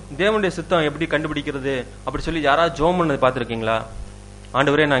யாராச்சும் தேவனுடைய சித்தம் எப்படி கண்டுபிடிக்கிறது அப்படி சொல்லி யாராவது ஜோம் பண்ணது பாத்திருக்கீங்களா?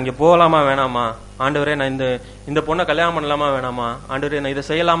 ஆண்டவரே நான் இங்க போகலாமா வேணாமா, ஆண்டவரே நான் இந்த பொண்ணை கல்யாணம் பண்ணலாமா வேணாமா, ஆண்டவரே நான் இதை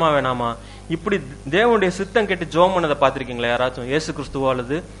செய்யலாமா வேணாமா, இப்படி தேவனுடைய சித்தம் கேட்டு ஜோம் பண்ணதை பாத்திருக்கீங்களா யாராச்சும்? இயேசு கிறிஸ்துவோ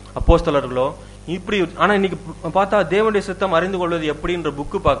அல்லது அப்போஸ்தலர்களோ இப்படி. ஆனா இன்னைக்கு பார்த்தா தேவனுடைய சித்தம் அறிந்து கொள்வது எப்படின்ற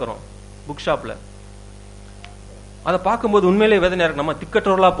புக்கு பாக்குறோம் புக் ஷாப்ல. அதை பார்க்கும்போது உண்மையிலேயே வேதனையா இருக்கு. நம்ம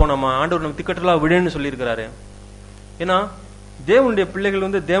திக்கற்றவர்களா போனோமா, ஆண்டவர் நம்ம திக்கற்றலா விடுன்னு சொல்லி இருக்கிறாரு. ஏன்னா தேவனுடைய பிள்ளைகள்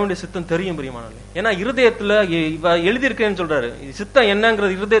வந்து தேவனுடைய சித்தம் தெரியும் பிரியமானவர்களே. ஏன்னா இருதயத்துல எழுதியிருக்கேன்னு சொல்றாரு, சித்தம்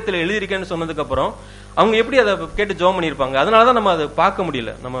என்னங்கிறது இருதயத்துல எழுதியிருக்கேன்னு சொன்னதுக்கு அப்புறம் அவங்க எப்படி அதை கேட்டு ஜெபம் பண்ணியிருப்பாங்க. அதனாலதான் நம்ம அதை பார்க்க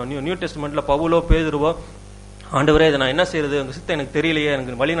முடியல. நம்ம நியூ டெஸ்ட்மெண்ட்ல பவுலோ பேதுருவோ ஆண்டவரே இதை நான் என்ன செய்யறது, உங்க சித்தம் எனக்கு தெரியலையே,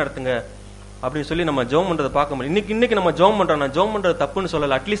 எனக்கு வழி நடத்துங்க அப்படின்னு சொல்லி நம்ம ஜெபம் பண்றதை பார்க்க முடியும். இன்னைக்கு நம்ம ஜெபம் பண்றோம், நான் ஜெபம் பண்றது தப்புன்னு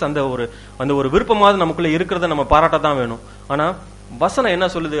சொல்லல. அட்லீஸ்ட் அந்த ஒரு விருப்பமாவது நமக்குள்ள இருக்கிறத நம்ம பாராட்டத்தான் வேணும். ஆனா வசனம்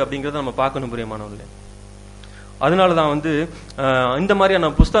என்ன சொல்லுது அப்படிங்கறத நம்ம பார்க்கணும் பிரியமானவர்களே. அதனாலதான் வந்து இந்த மாதிரியான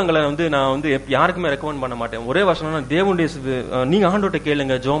புஸ்தகங்களை வந்து நான் வந்து யாருக்குமே ரெக்கமெண்ட் பண்ண மாட்டேன். ஒரே வசனம், தேவனுடைய நீங்க ஆண்டவர்கிட்ட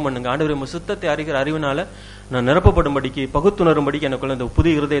கேளுங்க, ஜெபம் பண்ணுங்க, ஆண்டவரே சித்தத்தை அறிகிற அறிவினால நான் நிரப்பப்படும்படிக்கு பகுத்துணரும்படிக்கு எனக்குள்ள இந்த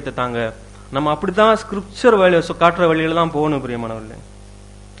புதிய இருதயத்தை தாங்க. நம்ம அப்படித்தான் ஸ்கிரிப்சர் காட்டுற வழியில தான் போகணும் பிரியமானவர்களே.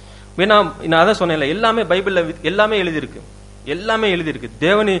 வேணா நான் அதான் சொன்னேன்ல, எல்லாமே பைபிள்ல எல்லாமே எழுதியிருக்கு.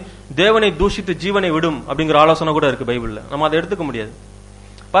 தேவனை தூஷித்து ஜீவனை விடும் அப்படிங்கிற ஆலோசனை கூட இருக்கு பைபிள்ல. நம்ம அதை எடுத்துக்க முடியாது.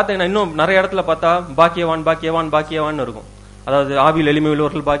 பாத்தீங்கன்னா இன்னும் நிறைய இடத்துல பார்த்தா பாக்கியவான் இருக்கும். அதாவது ஆவியில் எளிமை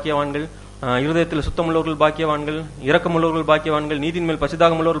உள்ளவர்கள் பாக்கியவான்கள், இருதயத்தில் சுத்தமுள்ளவர்கள் பாக்கியவான்கள், இரக்கமுள்ளவர்கள் பாக்கியவான்கள், நீதியின் மேல்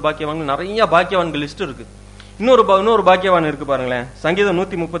பசிதாகம் உள்ளவர்கள் பாக்கியவான்கள், நிறைய பாக்கியவான்கள் லிஸ்ட் இருக்கு. இன்னொரு பாக்கியவான் இருக்கு பாருங்களேன். சங்கீதம்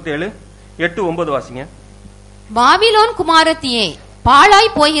 137 8-9 வாசிங்க. பாபிலோன் குமாரத்தியே,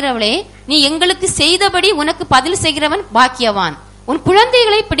 பாழாய் போகிறவளே, நீ எங்களுக்கு செய்தபடி உனக்கு பதில் செய்கிறவன் பாக்கியவான். உன்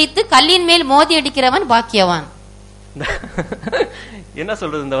குழந்தைகளை பிடித்து கல்லின் மேல் மோதி அடிக்கிறவன் பாக்கியவான். என்ன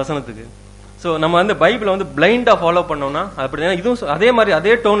சொல்றது இந்த வசனத்துக்கு? சோ நம்ம வந்து பைபிளை வந்து பிளைண்டா ஃபாலோ பண்ணோம்னா அப்படின்னா இதுவும் அதே மாதிரி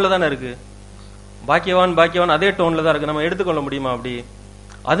அதே டோன்ல தானே இருக்கு. பாக்கியவான் பாக்கியவான் அதே டோன்ல தான் இருக்கு. நம்ம எடுத்துக்கொள்ள முடியுமா அப்படி?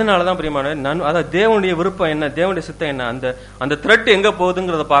 அதனாலதான் பிரியமான அதாவது தேவனுடைய விருப்பம் என்ன, தேவனுடைய சித்தம் என்ன, அந்த த்ரெட் எங்க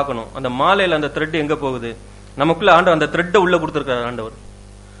போகுதுங்கிறத பார்க்கணும். அந்த மாலையில அந்த த்ரெட் எங்க போகுது, நமக்குள்ள ஆண்டவர் அந்த த்ரெட்டை உள்ள கொடுத்திருக்காரு. ஆண்டவர்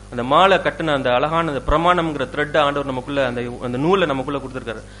அந்த மாலை கட்டின அந்த அழகான அந்த பிரமாணம்ங்கிற த்ரெட்டை ஆண்டவர் நமக்குள்ள அந்த நூலை நமக்குள்ள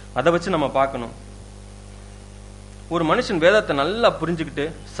கொடுத்திருக்காரு. அதை வச்சு நம்ம பார்க்கணும். ஒரு மனுஷன் வேதத்தை நல்லா புரிஞ்சுக்கிட்டு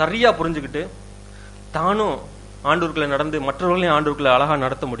சரியா புரிஞ்சுக்கிட்டு தானும் ஆண்டவர்களை நடந்து மற்றவர்களையும் ஆண்டவர்களை அழகா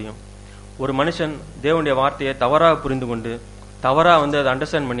நடத்த முடியும். ஒரு மனுஷன் தேவனுடைய வார்த்தையை தவறாக புரிந்து கொண்டு தவறா வந்து அதை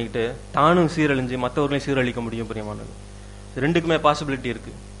அண்டர்ஸ்டாண்ட் பண்ணிக்கிட்டு தானும் சீரழிஞ்சு மற்றவர்களையும் சீரழிக்க முடியும். பிரியமானது ரெண்டுக்குமே பாசிபிலிட்டி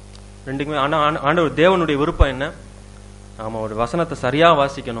இருக்கு. ரெண்டுக்குமே. ஆனா ஆண்டவர் தேவனுடைய விருப்பம் என்ன? நாம ஒரு வசனத்தை சரியா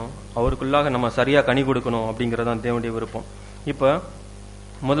வாசிக்கணும், அவருக்குள்ளாக நம்ம சரியா கனி கொடுக்கணும் அப்படிங்கறதான் தேவனுடைய விருப்பம். இப்ப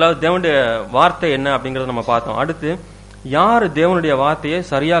முதலாவது தேவனுடைய வார்த்தை என்ன அப்படிங்கறத நம்ம பார்த்தோம். அடுத்து யாரு தேவனுடைய வார்த்தையை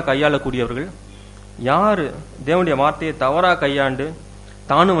சரியா கையாளக்கூடியவர்கள், யாரு தேவனுடைய வார்த்தையை தவறா கையாண்டு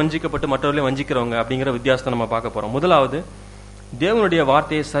தானும் வஞ்சிக்கப்பட்டு மற்றவர்களையும் வஞ்சிக்கிறவங்க அப்படிங்கிற வித்தியாசத்தை நம்ம பார்க்க போறோம். முதலாவது தேவனுடைய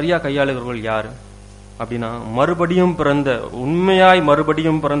வார்த்தையை சரியா கையாளுகிறவர்கள் யாரு அப்படின்னா, மறுபடியும் பிறந்த உண்மையாய்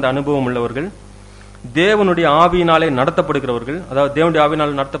மறுபடியும் பிறந்த அனுபவம் உள்ளவர்கள், தேவனுடைய ஆவியினாலே நடத்தப்படுகிறவர்கள். அதாவது தேவனுடைய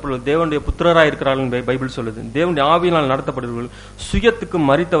ஆவியினால் நடத்தப்படுவது தேவனுடைய புத்திரராய் இருக்கிறார்கள் பைபிள் சொல்லுது. தேவனுடைய ஆவியினால் நடத்தப்படுகிறவர்கள், சுயத்துக்கு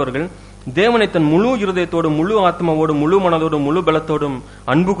மரித்தவர்கள், தேவனை தன் முழு இருதயத்தோடும் முழு ஆத்மாவோடும் முழு மனதோடும் முழு பலத்தோடும்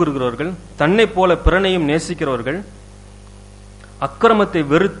அன்பு கூறுகிறவர்கள், தன்னை போல பிறனையும் நேசிக்கிறவர்கள், அக்கிரமத்தை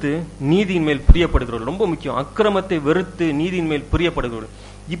வெறுத்து நீதியின் மேல் பிரியப்படுகிறவர்கள். ரொம்ப முக்கியம், அக்கிரமத்தை வெறுத்து நீதியின் மேல் பிரியப்படுகிறவர்கள்.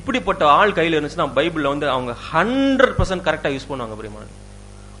 இப்படிப்பட்ட ஆள் கையில இருந்துச்சுன்னா பைபிள்ல வந்து அவங்க 100% கரெக்டா யூஸ் பண்ணுவாங்க. பிரியமான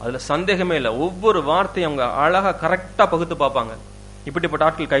அதுல சந்தேகமே இல்லை. ஒவ்வொரு வார்த்தையும் அவங்க அழகா கரெக்டா பகுத்து பார்ப்பாங்க. இப்படிப்பட்ட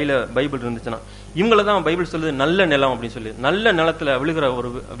ஆட்கள் கையில பைபிள் இருந்துச்சுன்னா இவங்கள தான் பைபிள் சொல்லுது நல்ல நிலம் அப்படின்னு சொல்லி. நல்ல நிலத்துல விழுகிற ஒரு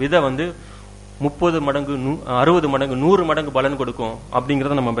விதை வந்து 30 மடங்கு 60 மடங்கு 100 மடங்கு பலன் கொடுக்கும்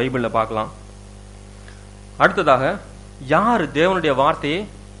அப்படிங்கறத நம்ம பைபிள்ல பார்க்கலாம். அடுத்ததாக யாரு தேவனுடைய வார்த்தையை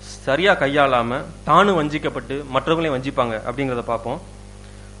சரியா கையாளாம தானும் வஞ்சிக்கப்பட்டு மற்றவங்களையும் வஞ்சிப்பாங்க அப்படிங்கறத பார்ப்போம்.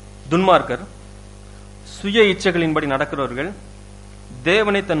 துன்மார்க்கர், சுய இச்சைகளின்படி நடக்கிறவர்கள்,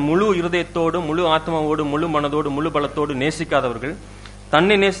 தேவனை தன் முழு இருதயத்தோடு முழு ஆத்மாவோடு முழு மனதோடு முழு பலத்தோடு நேசிக்காதவர்கள்,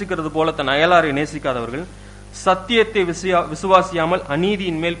 தன்னை நேசிக்கிறது போல தன் அயலாரை நேசிக்காதவர்கள், சத்தியத்தை விசுவாசியாமல்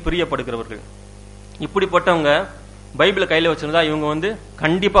அநீதியின் மேல் பிரியப்படுகிறவர்கள். இப்படிப்பட்டவங்க பைபிளை கையில வச்சிருந்தா இவங்க வந்து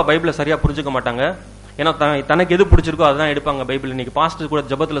கண்டிப்பா பைபிளை சரியா புரிஞ்சுக்க மாட்டாங்க. ஏன்னா தனக்கு எது பிடிச்சிருக்கோ அதான் எடுப்பாங்க பைபிள். இன்னைக்கு பாஸ்டர் கூட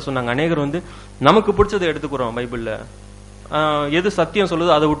ஜபத்துல சொன்னாங்க, அநேகர் வந்து நமக்கு பிடிச்சதை எடுத்துக்கிறோம் பைபிள்ல, எது சத்தியம்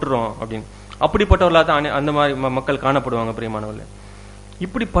சொல்லுதோ அதை விட்டுறோம் அப்படின்னு. அப்படிப்பட்டவர்களா தான் அந்த மாதிரி மக்கள் காணப்படுவாங்க. பிரியமானவர்களே,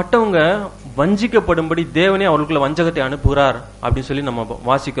 இப்படிப்பட்டவங்க வஞ்சிக்கப்படும்படி தேவனே அவர்களுக்குள்ள வஞ்சகத்தை அனுப்புகிறார் அப்படின்னு சொல்லி நம்ம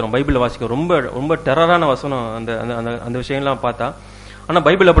வாசிக்கிறோம், பைபிள்ல வாசிக்கிறோம். ரொம்ப ரொம்ப டெரரான வசனம் அந்த விஷயம்லாம் பார்த்தா. ஆனா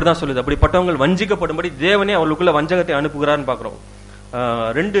பைபிள் அப்படிதான் சொல்லுது, அப்படிப்பட்டவங்க வஞ்சிக்கப்படும்படி தேவனே அவர்களுக்குள்ள வஞ்சகத்தை அனுப்புகிறார்னு பாக்குறோம்.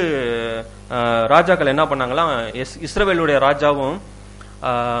 2 ராஜாக்கள் என்ன பண்ணாங்களாம், இஸ்ரவேலுடைய ராஜாவும்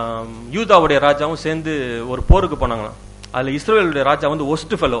யூதாவுடைய ராஜாவும் சேர்ந்து ஒரு போருக்கு போனாங்களாம். அதுல இஸ்ரவேலுடைய ராஜா வந்து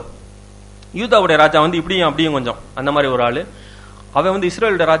ஒஸ்ட் ஃபெலோ, யூதாவுடைய ராஜா வந்து இப்படியும் அப்படியும் கொஞ்சம் அந்த மாதிரி ஒரு ஆளு. அவன் வந்து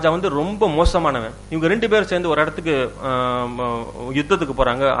இஸ்ரவேலுடைய ராஜா வந்து ரொம்ப மோசமானவன். இவங்க 2 பேரும் சேர்ந்து ஒரு இடத்துக்கு யுத்தத்துக்கு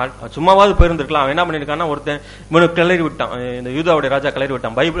போறாங்க. சும்மாவது போயிருந்திருக்கலாம். அவன் என்ன பண்ணிருக்கான்னா, ஒருத்தன் இவனுக்கு கிளறி விட்டான், இந்த யூதாவுடைய ராஜா கிளறி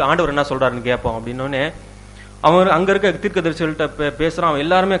விட்டான். பைபிள் ஆண்டவர் என்ன சொல்றாருன்னு கேட்போம் அப்படின்னு அவன் அங்க இருக்க தீர்க்கதரிசிகள்கிட்ட பேசுறான். அவன்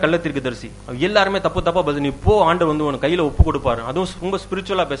எல்லாருமே கள்ள தீர்க்கதரிசி, எல்லாருமே தப்பா பதில், நீ போ, ஆண்டவர் வந்து உனக்கு கையில ஒப்பு கொடுப்பாரு. அதுவும் ரொம்ப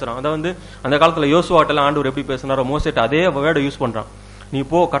ஸ்பிரிச்சுவலா பேசுறான். அதை வந்து அந்த காலத்துல யோசுவாட்டெல்லாம் ஆண்டவர் எப்படி பேசினாரோ மோசேட்ட அதே வேர்டை யூஸ் பண்றான். நீ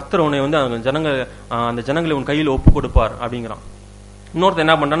போ, கர்த்தர் உன்னை வந்து அந்த ஜனங்களை உன் கையில ஒப்பு கொடுப்பார் அப்படிங்கிறான். இன்னொருத்த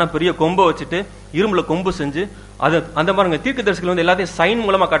என்ன பண்றான்னா, பெரிய கொம்பை வச்சுட்டு இரும்புல கொம்பு செஞ்சு அது அந்த மாதிரி தீர்க்கதரிசிகள் வந்து எல்லாத்தையும் சைன்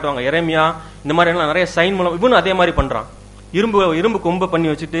மூலமா காட்டுவாங்க. எரேமியா இந்த மாதிரி எல்லாம் நிறைய சைன் மூலம் இவனும் அதே மாதிரி பண்றான். இரும்பு கொம்பை பண்ணி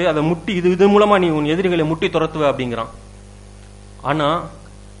வச்சுட்டு அதை முட்டி இது மூலமா நீ உன் எதிரிகளை முட்டி துரத்துவ அப்படிங்கிறான். ஆனா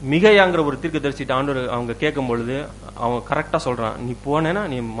மிகையாங்கிற ஒரு தீர்க்கதரிசிட்ட ஆண்டவர் அவங்க கேட்கும் பொழுது அவன் கரெக்டா சொல்றான், நீ போனேன்னா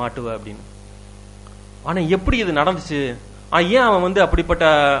நீ மாட்டுவ அப்படின்னு. ஆனா எப்படி இது நடந்துச்சு, ஏன் அவன் வந்து அப்படிப்பட்ட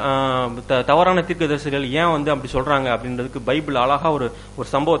தவறான தீர்க்கதரிசிகள் ஏன் வந்து அப்படி சொல்றாங்க அப்படின்றதுக்கு பைபிள் அழகா ஒரு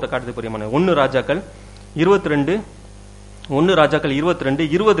சம்பவத்தை காட்டுது. பிரியமான 1 ராஜாக்கள் 22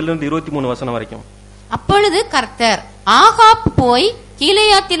 20-23 வசனம் வரைக்கும். அப்பொழுது கர்த்தர், ஆகாப் போய்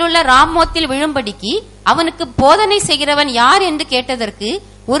கீலேயாத்தில் உள்ள ராமோத்தில் விழும்படிக்கு அவனுக்கு போதனை செய்கிறவன் யார் என்று கேட்டதற்கு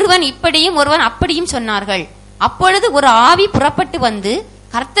ஒருவன் இப்படியும் ஒருவன் அப்படியும் சொன்னார்கள். அப்பொழுது ஒரு ஆவி புறப்பட்டு வந்து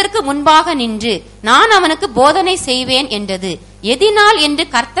கர்த்தருக்கு முன்பாக நின்று, நான் அவனுக்கு போதனை செய்வேன் என்றது. எதினால் என்று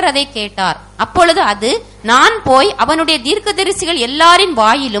கர்த்தர் அதை கேட்டார். அப்பொழுது அது, நான் போய் அவனுடைய தீர்க்கதரிசிகள் எல்லாரின்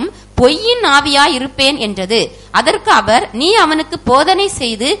வாயிலும் பொய்யின் ஆவியாய் இருப்பேன் என்றது. அதற்கு அவர், நீ அவனுக்கு போதனை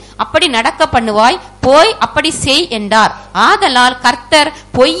செய்து அப்படி நடக்க பண்ணுவாய், போய் அப்படி செய் என்றார். ஆதலால் கர்த்தர்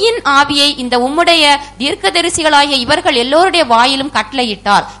பொய்யின் ஆவியை இந்த உம்முடைய தீர்க்கதரிசிகளாகிய இவர்கள் எல்லோருடைய வாயிலும்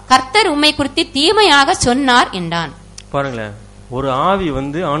கட்டளையிட்டார். கர்த்தர் உம்மை குறித்து தீமையாக சொன்னார் என்றான். பாருங்களேன், ஒரு ஆவி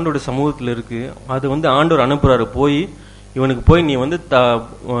ஆண்டோட சமூகத்தில் இருக்கு. அது ஆண்டவர் அனுப்புறாரு, போய் இவனுக்கு போய் நீ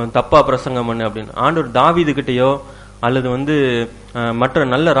தப்பா பிரசங்கம் பண்ணு அப்படின்னு. ஆண்டவர் தாவீது கிட்டயோ அல்லது மற்ற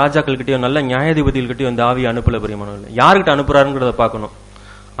நல்ல ராஜாக்கள் கிட்டயோ நல்ல நியாயாதிபதிகள் கிட்டயோ இந்த ஆவியை அனுப்பல. பிரியமானவர்களே, யாருக்கிட்ட அனுப்புறாருங்கிறத பார்க்கணும்.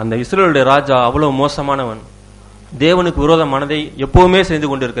 அந்த இஸ்ரவேலுடைய ராஜா அவ்வளவு மோசமானவன், தேவனுக்கு விரோதமானதை எப்பவுமே செய்து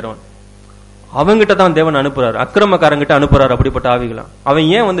கொண்டு இருக்கிறவன். அவங்கிட்ட தான் தேவன் அனுப்புறாரு, அக்கிரமக்காரங்கிட்ட அனுப்புறாரு அப்படிப்பட்ட ஆவிகளாம். அவன்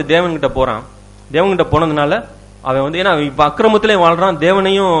ஏன் தேவன்கிட்ட போறான்? தேவன்கிட்ட போனதுனால அவன் ஏன்னா இப்ப அக்கிரமத்திலே வாழ்றான்,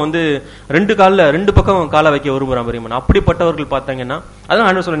 தேவனையும் ரெண்டு பக்கம் காலை வைக்க விரும்புறான். பெரியமன் அப்படிப்பட்டவர்கள் பார்த்தாங்கன்னா, அதான்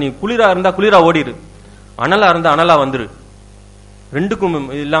ஆண்டவர் சொல்ல, நீ குளிரா இருந்தா குளிரா ஓடிரு, அனலா இருந்தா அனலா வந்துரு, ரெண்டுக்கும்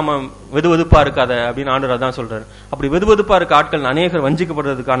இல்லாம வெதுவெதுப்பா இருக்காத அப்படின்னு ஆண்டவர் அதான் சொல்றாரு. அப்படி வெதுவெதுப்பா இருக்க ஆட்கள் அநேகர்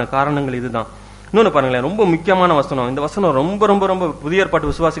வஞ்சிக்கப்படுறதுக்கான காரணங்கள் இதுதான். இன்னொன்னு பாருங்களேன், ரொம்ப முக்கியமான வசனம். இந்த வசனம் ரொம்ப ரொம்ப ரொம்ப புதிய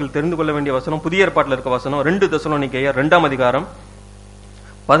ஏற்பாட்டு விசுவாசிகள் தெரிந்து கொள்ள வேண்டிய வசனம். புதிய ஏற்பாட்டில் இருக்க வசனம் 2 தெசலோனிக்கேயர் 2ஆம் அதிகாரம்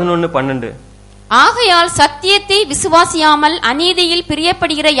 11-12. ஆகையால் சத்தியத்தை விசுவாசியாமல் அநீதியில்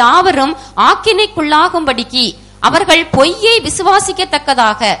பிரியப்படுகிற யாவரும் ஆக்கினைக்குள்ளாகும்படிக்கு அவர்கள் பொய்யை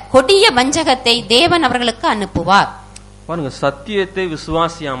விசுவாசிக்கத்தக்கதாக கொடிய வஞ்சகத்தை தேவன் அவர்களுக்கு அனுப்புவார். பாருங்க, சத்தியத்தை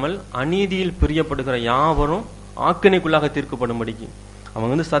விசுவாசியாமல் அநீதியில் பிரியப்படுகிற யாவரும் ஆக்கினைக்குள்ளாக தீர்க்கப்படும்படிக்கு.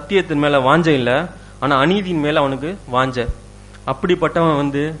 அவன் சத்தியத்தின் மேல வாஞ்ச இல்ல, ஆனா அநீதியின் மேல அவனுக்கு வாஞ்ச.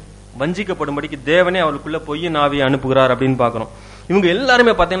 அப்படிப்பட்டவன் வஞ்சிக்கப்படும்படிக்கு தேவனே அவளுக்குள்ள பொய்யின் ஆவியை அனுப்புகிறார் அப்படின்னு பாக்குறோம். இவங்க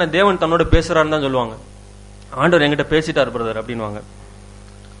எல்லாருமே பாத்தீங்கன்னா தேவன் தன்னோட பேசுறாருன்னு தான் சொல்லுவாங்க. ஆண்டவர் என்கிட்ட பேசிட்டார் பிரதர் அப்படின்வாங்க.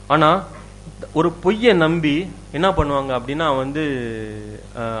 ஆனா ஒரு பொய்யை நம்பி என்ன பண்ணுவாங்க அப்படின்னா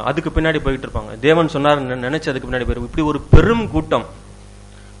அதுக்கு பின்னாடி போயிட்டு இருப்பாங்க. தேவன் சொன்னார் நினைச்சு அதுக்கு பின்னாடி போயிரு. இப்படி ஒரு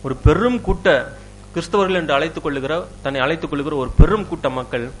பெரும் கூட்ட கிறிஸ்தவர்கள் என்று தன்னை அழைத்துக் கொள்ளுகிற ஒரு பெரும் கூட்ட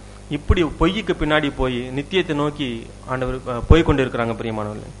மக்கள் இப்படி பொய்க்கு பின்னாடி போய் நித்தியத்தை நோக்கி ஆண்டவர் போய் கொண்டு இருக்கிறாங்க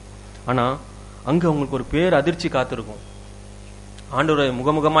பிரியமானவர்கள். ஆனா அங்க அவங்களுக்கு ஒரு பேர் அதிர்ச்சி காத்திருக்கும். ஆண்டவரை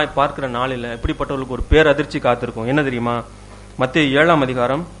முகமுகமாய் பார்க்கிற நாளில் எப்படிப்பட்டவர்களுக்கு ஒரு பேர் அதிர்ச்சி காத்திருக்கும். என்ன தெரியுமா? மத்தேயு 7ஆம்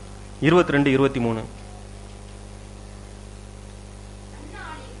அதிகாரம் 22-23.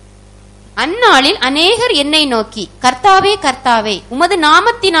 அந்நாளில் அநேகர் என்னை நோக்கி, கர்த்தாவே கர்த்தாவே, உமது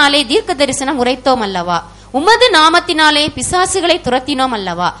நாமத்தினாலே தீர்க்க தரிசனம் உரைத்தோம் அல்லவா? உமது நாமத்தினாலே பிசாசுகளை துரத்தினோம்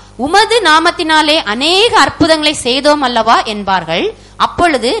அல்லவா? உமது நாமத்தினாலே அநேக அற்புதங்களை செய்தோம் அல்லவா என்பார்கள்.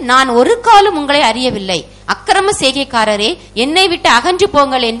 அப்பொழுது நான் ஒரு காலம் உங்களை அறியவில்லை, அக்கிரம செய்கைக்காரரே, என்னை விட்டு அகன்று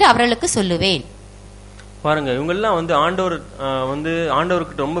போங்கள் என்று அவர்களுக்கு சொல்லுவேன். பாருங்க, இவங்க எல்லாம்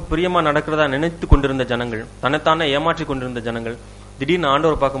ஆண்டவர்கிட்ட ரொம்ப பிரியமா நடக்கிறதா நினைத்து கொண்டிருந்த ஜனங்கள், தன்னைத்தானே ஏமாற்றி கொண்டிருந்த ஜனங்கள். திடீர்னு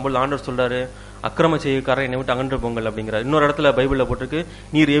ஆண்டவர் பார்க்கும்போது ஆண்டவர் சொல்றாரு, அக்கிரம செய்கைக்காரரை என்னை விட்டு அகன்று போங்கள் அப்படிங்கிறார். இன்னொரு இடத்துல பைபிள்ல போட்டிருக்கு,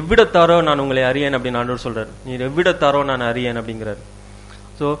 நீர் எவ்விடத்தாரோ நான் உங்களை அறியேன் அப்படின்னு ஆண்டவர் சொல்றாரு. நீர் எவ்விடத்தாரோ நான் அறியேன் அப்படிங்கிறார்.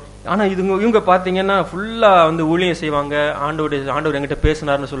 ஸோ ஆனா இவங்க பாத்தீங்கன்னா ஃபுல்லா ஊழியம் செய்வாங்க. ஆண்டவர் என்கிட்ட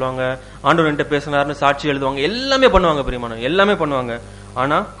பேசினார்னு சொல்லுவாங்க, ஆண்டவர் என்கிட்ட பேசினார்னு சாட்சி எழுதுவாங்க, எல்லாமே பண்ணுவாங்க பிரியமான, எல்லாமே பண்ணுவாங்க.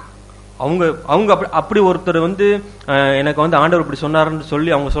 ஆனா அவங்க அப்படி ஒருத்தர் எனக்கு ஆண்டவர் இப்படி சொன்னாருன்னு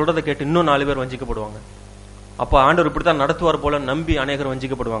சொல்லி அவங்க சொல்றதை கேட்டு இன்னும் 4 பேர் வஞ்சிக்கப்படுவாங்க. அப்ப ஆண்டவர் இப்படித்தான் நடத்துவார் போல நம்பி அநேகர்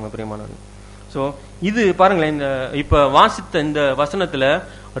வஞ்சிக்கப்படுவாங்க பிரியமானவர்கள். சோ இது பாருங்களேன், இந்த இப்ப வாசித்த இந்த வசனத்துல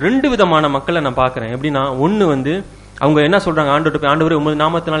 2 விதமான மக்களை நான் பாக்குறேன். எப்படின்னா, ஒண்ணு அவங்க என்ன சொல்றாங்க, ஆண்டவரே உமது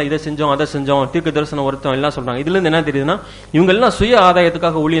நாமத்தினால இதை செஞ்சோம் அதை செஞ்சோம், தீர்க்க தரிசனம் ஒருத்தம் எல்லாம் சொல்றாங்க. இதுல இருந்து என்ன தெரியுதுன்னா, இவங்க எல்லாம் சுய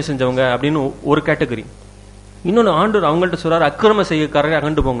ஆதாயத்துக்காக ஊழியம் செஞ்சவங்க அப்படின்னு ஒரு கேட்டகரி. இன்னொன்னு, ஆண்டவர் அவங்கள்ட்ட சொல்றாரு, அக்கிரம செய்கைக்காரரை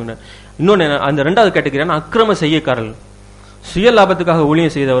அகண்டு போங்கன்னு. இன்னொன்னு, அந்த 2வது கேட்டகரி அக்கிரம செய்கைக்காரர்கள், சுய லாபத்துக்காக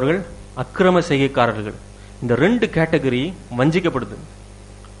ஊழியம் செய்தவர்கள், அக்கிரம செய்கைக்காரர்கள். இந்த 2 கேட்டகரி வஞ்சிக்கப்படுது.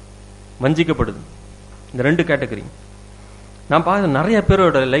 இந்த 2 கேட்டகரி நான் பார்த்து நிறைய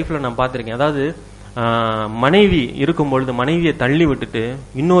பேரோட லைஃப்ல நான் பார்த்திருக்கேன். அதாவது மனைவி இருக்கும் பொழுது மனைவியை தள்ளி விட்டுட்டு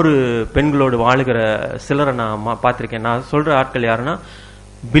இன்னொரு பெண்களோடு வாழுகிற சிலரை நான் பார்த்திருக்கேன். நான் சொல்ற ஆட்கள் யாருன்னா,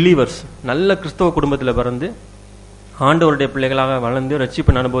 பிலீவர்ஸ், நல்ல கிறிஸ்தவ குடும்பத்தில் பிறந்து ஆண்டவருடைய பிள்ளைகளாக வளர்ந்து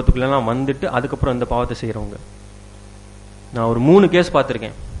ரட்சிப்பின் அனுபவத்துக்குள்ளெல்லாம் வந்துட்டு அதுக்கப்புறம் இந்த பாவத்தை செய்யறவங்க. நான் ஒரு 3 கேஸ்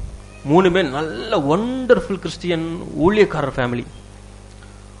பார்த்திருக்கேன். 3 பேர் நல்ல ஒண்டர்ஃபுல் கிறிஸ்டியன் ஊழியக்காரர் ஃபேமிலி.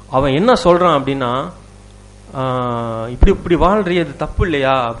 அவன் என்ன சொல்றான் அப்படின்னா, இப்படி வாழ்றது தப்பு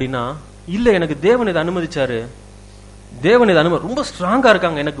இல்லையா அப்படின்னா, இல்ல எனக்கு தேவன் இதை அனுமதிச்சாரு, தேவன் இதை ரொம்ப ஸ்ட்ராங்கா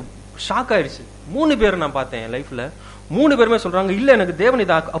இருக்காங்க. எனக்கு ஷாக் ஆயிடுச்சு. 3 பேர் நான் பார்த்தேன் என் லைஃப்ல. 3 பேருமே சொல்றாங்க, இல்ல எனக்கு தேவன்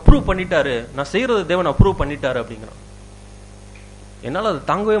இதை அப்ரூவ் பண்ணிட்டாரு, நான் செய்யறதை தேவன் அப்ரூவ் பண்ணிட்டாரு அப்படிங்கிறான். என்னால அதை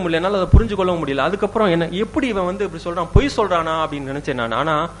தாங்கவே முடியல, என்னால அதை புரிஞ்சு கொள்ளவும் முடியல. அதுக்கப்புறம் என்ன எப்படி இவன் இப்படி சொல்றான், பொய் சொல்றானா அப்படின்னு நினைச்சேன் நான்.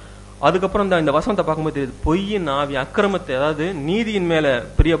 ஆனா அதுக்கப்புறம் இந்த வசனத்தை பார்க்கும்போது தெரியுது, பொய்யின் ஆவி அக்கிரமத்தை, அதாவது நீதியின் மேல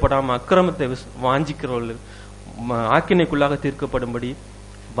பிரியப்படாம அக்கிரமத்தை வாஞ்சிக்கிறவர்கள் ஆக்கினைக்குள்ளாக தீர்க்கப்படும்படி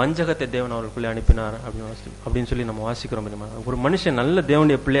வஞ்சகத்தை தேவன் அவர்களுக்குள்ளே அனுப்பினார் அப்படின்னு சொல்லி நம்ம வாசிக்கிறோம். ஒரு மனுஷன் நல்ல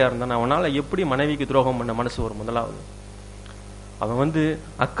தேவனுடைய பிள்ளையா இருந்தான், அவனால எப்படி மனைவிக்கு துரோகம் பண்ண மனசு வரும்? முதலாவது அவன்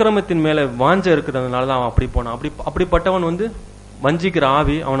அக்கிரமத்தின் மேல வாஞ்ச இருக்கிறதுனாலதான் அவன் அப்படி போனான். அப்படிப்பட்டவன் வஞ்சிக்கிற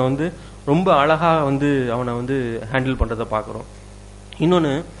ஆவி அவனை ரொம்ப அழகா அவனை ஹேண்டில் பண்றதை பாக்குறோம்.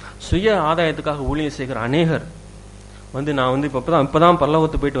 இன்னொன்னு, சுய ஆதாயத்துக்காக ஊழியம் செய்கிற அநேகர் நான் இப்பதான்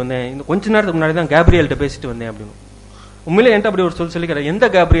பரலோகத்து போயிட்டு வந்தேன், இந்த கொஞ்ச நேரத்துக்கு முன்னாடி தான் கேப்ரியல்கிட்ட பேசிட்டு வந்தேன் அப்படின்னு. உண்மையிலே என்கிட்ட அப்படி ஒரு சொல்லிக்கிறேன். எந்த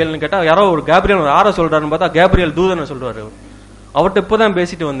கேப்ரியல்னு கேட்டா, யாரோ ஒரு கேப்ரியல் ஒரு ஆற சொல்றாருன்னு பார்த்தா கேப்ரியல் தூதனை சொல்றாரு. அவர்கிட்ட இப்பதான்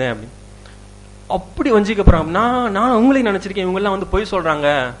பேசிட்டு வந்தேன் அப்படின்னு. அப்படி வஞ்சிக்கப்படுறாங்க. நான் உங்களையும் நினைச்சிருக்கேன், இவங்க எல்லாம் பொய் சொல்றாங்க,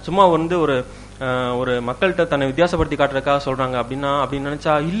 சும்மா ஒரு மக்கள்கிட்ட தன்னை வித்தியாசப்படுத்தி காட்டுறதுக்காக சொல்றாங்க அப்படின்னு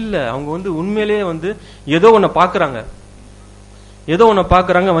நினைச்சா இல்ல. அவங்க உண்மையிலேயே ஏதோ ஒன்ன பாக்குறாங்க,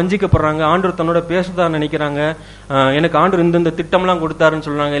 வஞ்சிக்கப்படுறாங்க. ஆண்டவர் தன்னோட பேசுறதா நினைக்கிறாங்க. எனக்கு ஆண்டவர் இந்த திட்டம்லாம் கொடுத்தாருன்னு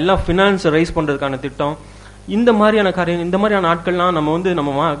சொல்றாங்க, எல்லாம் பினான்ஸ் ரைஸ் பண்றதுக்கான திட்டம். இந்த மாதிரியான காரியம், இந்த மாதிரியான ஆட்கள்லாம்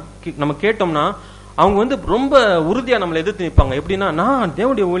நம்ம கேட்டோம்னா அவங்க ரொம்ப உறுதியா நம்மளை எதிர்த்து நிற்பாங்க. எப்படின்னா, நான்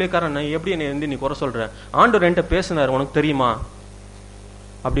தேவனுடைய ஊழியக்காரன், எப்படி என்னை நீ குறை சொல்ற? ஆண்டவர் என்கிட்ட பேசினாரு, உனக்கு தெரியுமா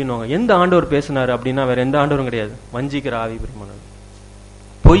அப்படின்னு. எந்த ஆண்டவர் பேசினாரு அப்படின்னா வேற எந்த ஆண்டவரும் கிடையாது, வஞ்சிக்கிற ஆவி பெருமானது,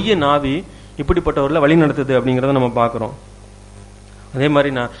 பொய்யின் ஆவி இப்படிப்பட்டவர்களை வழி நடத்துது அப்படிங்கறத நம்ம பாக்குறோம். அதே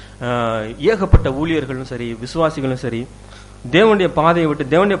மாதிரி ஏகப்பட்ட ஊழியர்களும் சரி, விசுவாசிகளும் சரி, தேவனுடைய பாதையை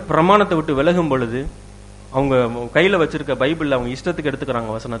விட்டு, தேவனுடைய பிரமாணத்தை விட்டு விலகும் பொழுது அவங்க கையில வச்சிருக்க பைபிள்ல அவங்க இஷ்டத்துக்கு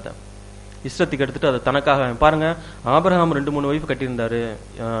எடுத்துக்கிறாங்க வசனத்தை. இஷ்டத்துக்கு எடுத்துட்டு அதை தனக்காக பாருங்க. ஆபிரகாம் 2-3 வைஃப் கட்டியிருந்தாரு,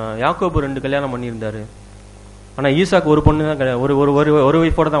 யாக்கோபு 2 கல்யாணம் பண்ணியிருந்தாரு. ஆனா ஈசாக்கு ஒரு பொண்ணு தான், ஒரு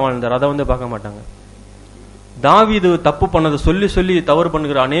வைஃபோட தான் வாழ்ந்தார். அதை பார்க்க மாட்டாங்க. தாவீது தப்பு பண்ணதை சொல்லி சொல்லி தவறு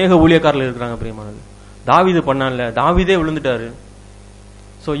பண்ணுகிற அநேக ஊழியக்காரர்கள் இருக்கிறாங்க பிரியமானது. தாவீது பண்ணான்ல, தாவீதே விழுந்துட்டாரு.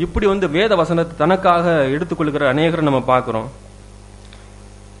 சோ இப்படி வேத வசனத்தை தனக்காக எடுத்துக்கொள்கிற அநேகரை நம்ம பார்க்கிறோம்.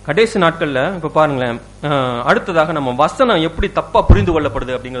 கடைசி நாட்கள்ல இப்ப பாருங்களேன், அடுத்ததாக நம்ம வசனம் எப்படி தப்பா புரிந்து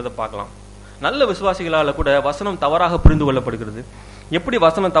கொள்ளப்படுது அப்படிங்கறத பார்க்கலாம். நல்ல விசுவாசிகளால கூட வசனம் தவறாக புரிந்து கொள்ளப்படுகிறது. எப்படி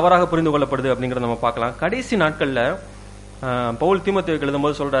வசனம் தவறாக புரிந்து கொள்ளப்படுது அப்படிங்கறத நம்ம பார்க்கலாம். கடைசி நாட்கள்ல பவுல் தீமோத்தேயுக்கு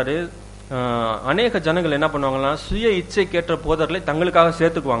எழுதும்போது சொல்றாரு, அநேக ஜனங்கள் என்ன பண்ணுவாங்கன்னா, சுய இச்சைக்கேற்ற போதர்களை தங்களுக்காக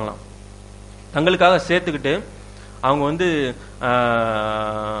சேர்த்துக்குவாங்களாம். தங்களுக்காக சேர்த்துக்கிட்டு அவங்க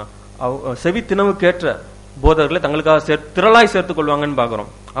செவித்தினவுக்கேற்ற போதர்களை தங்களுக்காக திரளாய் சேர்த்துக் கொள்வாங்கன்னு பாக்குறோம்.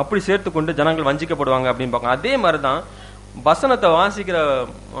 அப்படி சேர்த்துக்கொண்டு ஜனங்கள் வஞ்சிக்கப்படுவாங்க அப்படின்னு பாக்கிறோம். அதே மாதிரிதான் வசனத்தை வாசிக்கிற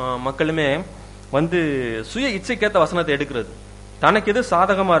மக்களுமே சுய இச்சைக்கேற்ற வசனத்தை எடுக்கிறது. தனக்கு எது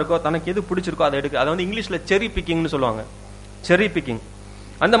சாதகமா இருக்கோ, தனக்கு எது பிடிச்சிருக்கோ அதை எடுக்க. அதை இங்கிலீஷ்ல செரி பிக்கிங்னு சொல்லுவாங்க. செரி பிக்கிங்.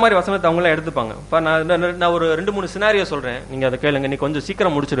 அந்த மாதிரி வசனத்தை அவங்களாம் எடுத்துப்பாங்க. இப்ப நான் ஒரு 2-3 சினாரியோ சொல்றேன், நீங்க அதை கேளுங்க. நீ கொஞ்சம்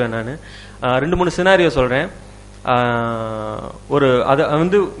சீக்கிரம் முடிச்சிடுவேன். நான் 2-3 சினாரியோ சொல்றேன்.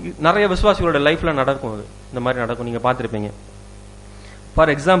 அது நிறைய விசுவாசிகளோட லைஃப்ல நடக்கும். அது இந்த மாதிரி நடக்கும், நீங்க பாத்திருப்பீங்க.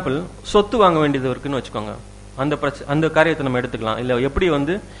 ஃபார் எக்ஸாம்பிள், சொத்து வாங்க வேண்டியது இருக்குன்னு வச்சுக்கோங்க. அந்த காரியத்தை நம்ம எடுத்துக்கலாம். இல்ல எப்படி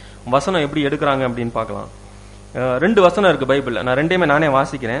வசனம் எப்படி எடுக்கிறாங்க அப்படின்னு பார்க்கலாம். 2 வசனம் இருக்கு பைபிள்ல. நான் 2யுமே நானே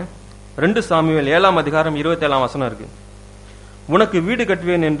வாசிக்கிறேன். 2 சாமுவேல் 7ஆம் அதிகாரம் 27ஆம் வசனம் இருக்கு. உனக்கு வீடு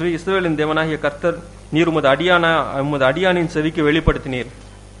கட்டுவேன் என்று இஸ்ரவேலின் தேவனாகிய கர்த்தர் நீர் உமது அடியானின் செவிக்கு வெளிப்படுத்தினீர்.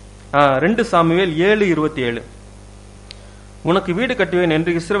 2 சாமுவேல் 7:27. உனக்கு வீடு கட்டுவேன்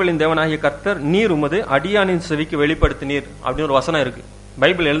என்று இஸ்ரவேலின் தேவனாகிய கர்த்தர் நீர் உமது அடியானின் செவிக்கு வெளிப்படுத்தினீர் அப்படின்னு ஒரு வசனம் இருக்கு.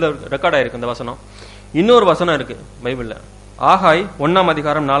 பைபிள் ரெக்கார்ட் ஆயிருக்கு இந்த வசனம். இன்னொரு வசனம் இருக்கு பைபிள்ல, ஆகாய் 1ஆம்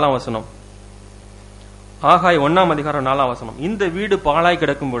அதிகாரம் 4ஆம் வசனம். ஆகாய் 1ஆம் அதிகாரம் 4ஆம் வசனம். இந்த வீடு பாழாய்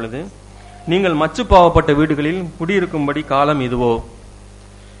கிடக்கும் பொழுது நீங்கள் மச்சு பாவப்பட்ட வீடுகளில் குடியிருக்கும்படி காலம் இதுவோ.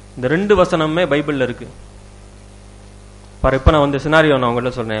 இந்த 2 வசனமே பைபிள்ல இருக்கு. இப்ப நான் சினாரியோ நான்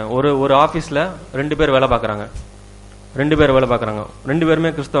உங்கள்ட்ட சொல்றேன். ஒரு ஆபீஸ்ல 2 பேர் வேலை பாக்குறாங்க. 2 பேருமே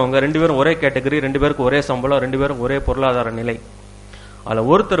கிறிஸ்தவங்க. 2 பேரும் ஒரே கேட்டகரி, 2 பேருக்கு ஒரே சம்பளம், 2 பேரும் ஒரே பொருளாதார நிலை. அதுல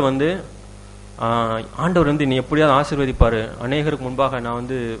ஒருத்தர் ஆண்டவர் நீ எப்படியாவது ஆசீர்வதிப்பாரு, அநேகருக்கு முன்பாக நான்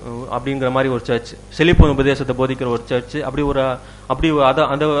அப்படிங்கிற மாதிரி ஒரு சர்ச், செழிப்பு உபதேசத்தை போதிக்கிற ஒரு சர்ச், அதை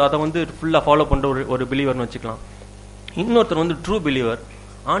ஃபுல்லா ஃபாலோ பண்ற ஒரு பிலீவர்னு வச்சுக்கலாம். இன்னொருத்தர் ட்ரூ பிலீவர்,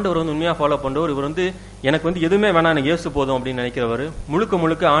 ஆண்டவர் உண்மையா ஃபாலோ பண்றவர். இவர் எனக்கு எதுவுமே வேணாம், எனக்கு இயேசு போதும் அப்படின்னு நினைக்கிறவர்.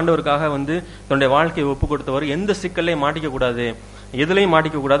 முழுக்க ஆண்டவருக்காக தன்னுடைய வாழ்க்கையை ஒப்பு கொடுத்தவர். எந்த சிக்கல்லையும் மாட்டிக்க கூடாது, எதுலையும்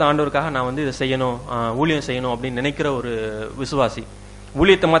மாட்டிக்க கூடாது, ஆண்டவருக்காக நான் இதை செய்யணும், ஊழியம் செய்யணும் அப்படின்னு நினைக்கிற ஒரு விசுவாசி.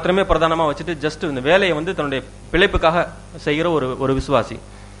 ஊழியத்தை மாத்திரமே பிரதானமா வச்சுட்டு ஜஸ்ட் இந்த வேலையை தன்னுடைய பிழைப்புக்காக செய்கிற ஒரு விசுவாசி.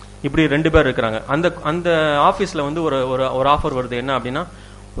 இப்படி 2 பேர் இருக்கிறாங்க. அந்த ஆபீஸ்ல ஒரு ஆஃபர் வருது. என்ன அப்படின்னா,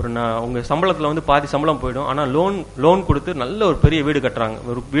 உங்க சம்பளத்துல பாதி சம்பளம் போயிடும், ஆனா லோன் கொடுத்து நல்ல ஒரு பெரிய வீடு கட்டுறாங்க,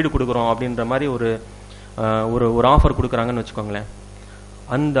 ஒரு வீடு கொடுக்குறோம் அப்படின்ற மாதிரி ஒரு ஆஃபர் கொடுக்குறாங்கன்னு வச்சுக்கோங்களேன்.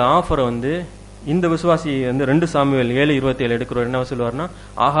 அந்த ஆஃபரை இந்த விசுவாசி வந்து 2 சாமுவேல் 7:27 எடுக்கிறவர் என்ன சொல்லுவார்னா,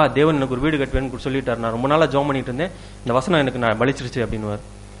 ஆஹா தேவன் எனக்கு ஒரு வீடு கட்டுவேன்னு சொல்லிட்டார், நான் ரொம்ப நாளா ஜெபம் பண்ணிட்டு இருந்தேன், இந்த வசனம் எனக்கு நான் பலிச்சிருச்சு அப்படின்னுவார்.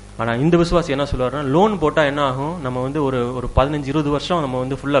 ஆனா இந்த விசுவாசி என்ன சொல்லுவாருன்னா, லோன் போட்டா என்ன ஆகும், நம்ம வந்து ஒரு 15-20 வருஷம் நம்ம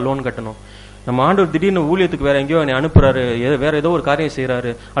வந்து ஃபுல்லா லோன் கட்டணும். நம்ம ஆண்டவர் திடீர்னு ஊழியத்துக்கு வேற எங்கேயோ என்னை அனுப்புறாரு, வேற ஏதோ ஒரு காரியம்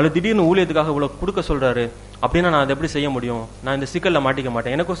செய்யறாரு, அல்லது திடீர்னு ஊழியத்துக்காக இவ்வளவு கொடுக்க சொல்றாரு அப்படின்னா நான் அதை எப்படி செய்ய முடியும், நான் இந்த சிக்கல்ல மாட்டிக்க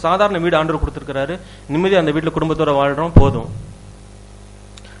மாட்டேன். எனக்கு ஒரு சாதாரண வீடு ஆண்டவர் கொடுத்துருக்காரு, நிம்மதியா அந்த வீட்டுல குடும்பத்தோட வாழ்றோம் போதும்.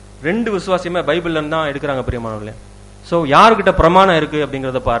 2 விசுவாசியுமே பைபிள்ல இருந்து தான் எடுக்கிறாங்க பிரியமானவர்களே. சோ யாருக்கிட்ட பிரமாணம் இருக்கு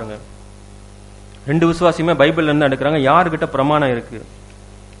அப்படிங்கறத பாருங்க. 2 விசுவாசியுமே பைபிள்ல இருந்து எடுக்கிறாங்க, யாருக்கிட்ட பிரமாணம் இருக்கு.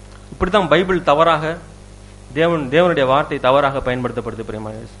 இப்படித்தான் பைபிள் தவறாக, தேவனுடைய வார்த்தை தவறாக பயன்படுத்தப்படுது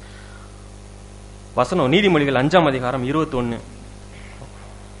பிரியமானவர்களே. வசனம் நீதிமொழிகள் 5ஆம் அதிகாரம் 21.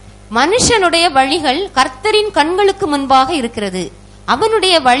 மனுஷனுடைய வழிகள் கர்த்தரின் கண்களுக்கு முன்பாக இருக்கிறது,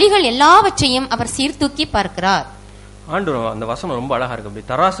 அவனுடைய வழிகள் எல்லாவற்றையும் அவர் சீர்தூக்கி பார்க்கிறார். ஆண்டவர் அந்த வசனம் ரொம்ப அழகா இருக்கு. அப்படி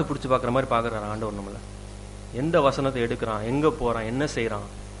தராசு பிடிச்சு பாக்குற மாதிரி பாக்குறாரு ஆண்டவர் நம்மள. எந்த வசனத்தை எடுக்கிறான், எங்க போறான், என்ன செய்யறான்.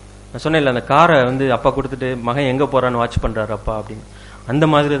 நான் சொன்னேன்ல, அந்த காரை வந்து அப்பா கொடுத்துட்டு மகன் எங்க போறான்னு வாட்ச் பண்றாரு அப்பா அப்படின்னு. அந்த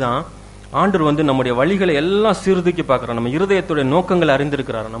மாதிரிதான் ஆண்டவர் வந்து நம்முடைய வழிகளை எல்லாம் சீர்தூக்கி பார்க்கிறார். நம்ம இருதயத்துடைய நோக்கங்களை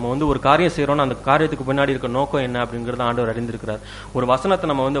அறிந்திருக்கிறார். நம்ம வந்து ஒரு காரியம் செய்யறோம்னா அந்த காரியத்துக்கு பின்னாடி இருக்க நோக்கம் என்ன அப்படிங்கறத ஆண்டவர் அறிந்திருக்கிறார். ஒரு வசனத்தை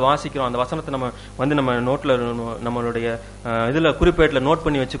நம்ம வந்து வாசிக்கிறோம், அந்த வசனத்தை நம்ம நோட்ல நம்மளுடைய இதுல குறிப்பேட்டுல நோட்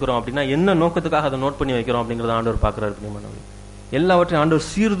பண்ணி வச்சுக்கிறோம் அப்படின்னா என்ன நோக்கத்துக்காக அதை நோட் பண்ணி வைக்கிறோம் அப்படிங்கறத ஆண்டவர் பார்க்கிறார். எல்லாவற்றையும் ஆண்டவர்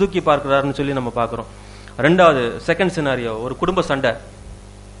சீர்தூக்கி பார்க்கிறாருன்னு சொல்லி நம்ம பார்க்கிறோம். 2வது செகண்ட் சினாரியோ, ஒரு குடும்ப சண்டை.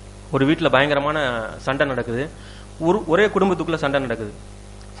 ஒரு வீட்டுல பயங்கரமான சண்டை நடக்குது, ஒரே குடும்பத்துக்குள்ள சண்டை நடக்குது,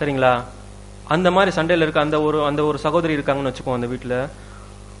 சரிங்களா? அந்த மாதிரி சண்டையில இருக்க அந்த ஒரு சகோதரி இருக்காங்கன்னு வச்சுக்கோ. அந்த வீட்டுல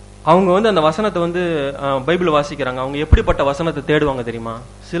அவங்க வந்து அந்த வசனத்தை வந்து பைபிள் வாசிக்கிறாங்க. அவங்க எப்படிப்பட்ட வசனத்தை தேடுவாங்க தெரியுமா?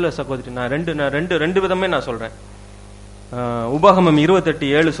 சில சகோதரி, நான் ரெண்டு விதமே நான் சொல்றேன். உபாகமம்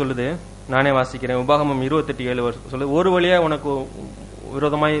 28:7 சொல்லுது, நானே வாசிக்கிறேன். உபாகமம் 28:7 சொல்லுது, ஒரு வழியா உனக்கு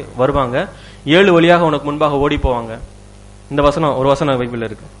விரோதமாய் வருவாங்க, 7 வழியாக உனக்கு முன்பாக ஓடி போவாங்க. இந்த வசனம் ஒரு வசனம்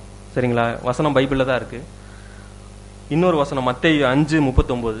பைபிள்ல இருக்கு, சரிங்களா? வசனம் பைபிள்ல தான் இருக்கு. இன்னொரு வசனம் மத்தேயு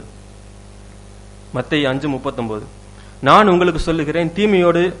 5:39. மத்தேயு 5:39, நான் உங்களுக்கு சொல்லுகிறேன்,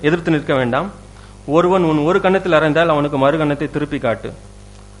 தீமையோடு எதிர்த்து நிற்க வேண்டாம், ஒருவன் உன் ஒரு கன்னத்தில் அறைந்தால் அவனுக்கு மறு கன்னத்தை திருப்பி காட்டு.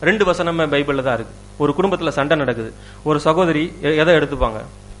 2 வசனமே பைபிள்ல தான் இருக்கு. ஒரு குடும்பத்துல சண்டை நடக்குது, ஒரு சகோதரி எதை எடுத்துப்பாங்க?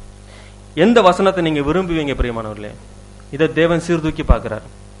 எந்த வசனத்தை நீங்க விரும்புவீங்க பிரியமானவர்களே? இதை தேவன் சீர்தூக்கி பார்க்கிறார்.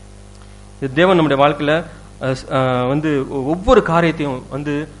 இது தேவன் நம்முடைய வாழ்க்கையில வந்து ஒவ்வொரு காரியத்தையும்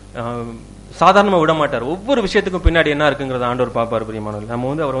வந்து சாதாரணமா விட மாட்டார். ஒவ்வொரு விஷயத்துக்கும் பின்னாடி என்ன இருக்குங்கிறத ஆண்டவர் பார்ப்பார் பிரியமானவர்களே. நம்ம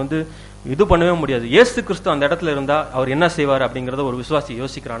வந்து அவர் வந்து இது பண்ணவே முடியாது. இயேசு கிறிஸ்து அந்த இடத்துல இருந்தா அவர் என்ன செய்வார் அப்படிங்கறத ஒரு விசுவாசி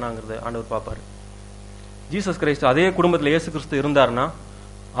யோசிக்கிறானாங்கிறத ஆண்டவர் பார்ப்பாரு. ஜீசஸ் கிறிஸ்து அதே குடும்பத்துல இயேசு கிறிஸ்து இருந்தாருன்னா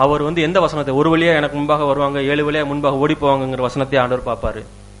அவர் வந்து எந்த வசனத்தை, ஒரு வழியா எனக்கு முன்பாக வருவாங்க, 7 வழியா முன்பாக ஓடி போவாங்கிற வசனத்தை ஆண்டவர் பார்ப்பாரு.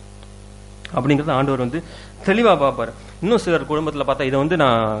 அப்படிங்கறத ஆண்டவர் வந்து தெளிவா பார்ப்பாரு. இன்னும் சிலர் குடும்பத்துல பார்த்தா இதை வந்து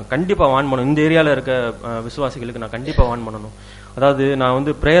நான் கண்டிப்பா வான் பண்ணணும், இந்த ஏரியால இருக்க விசுவாசிகளுக்கு நான் கண்டிப்பா வான் பண்ணணும். அதாவது நான்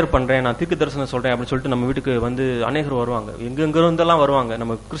வந்து பிரேயர் பண்றேன், நான் தீர்க்க தரிசனம் சொல்றேன் அப்படின்னு சொல்லிட்டு நம்ம வீட்டுக்கு வந்து அநேகர் வருவாங்க, எங்க இருந்தெல்லாம் வருவாங்க.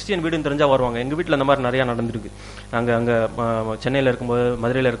 நம்ம கிறிஸ்டியன் வீடுன்னு தெரிஞ்சா வருவாங்க. எங்க வீட்டுல அந்த மாதிரி நிறைய நடந்திருக்கு. நாங்க அங்க சென்னையில இருக்கும்போது,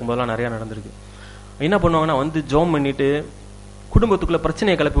 மதுரையில இருக்கும்போதெல்லாம் நிறைய நடந்திருக்கு. என்ன பண்ணுவாங்கன்னா வந்து ஜோம் பண்ணிட்டு குடும்பத்துக்குள்ள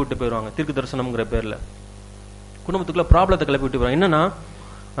பிரச்சனையை கிளப்பி விட்டு போயிருவாங்க. தீர்க்க தரிசனம்ங்கிற பேர்ல குடும்பத்துக்குள்ள ப்ராப்ளத்தை கிளப்பி விட்டு போயிருவாங்க. என்னன்னா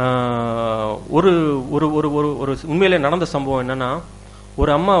ஒரு ஒரு ஒரு உண்மையிலே நடந்த சம்பவம் என்னன்னா,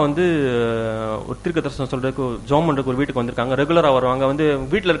 ஒரு அம்மா வந்து ஒரு தீர்க்க தரிசனம் சொல்றதுக்கு ஜோம் பண்றதுக்கு ஒரு வீட்டுக்கு வந்திருக்காங்க. ரெகுலரா வருவாங்க. வந்து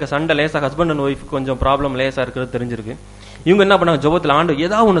வீட்டுல இருக்க சண்டை லேசா, ஹஸ்பண்ட் அண்ட் ஒய்ஃப் கொஞ்சம் ப்ராப்ளம் லேசா இருக்கிறது தெரிஞ்சிருக்கு. இவங்க என்ன பண்ணாங்க, ஜெபத்துல ஆண்டு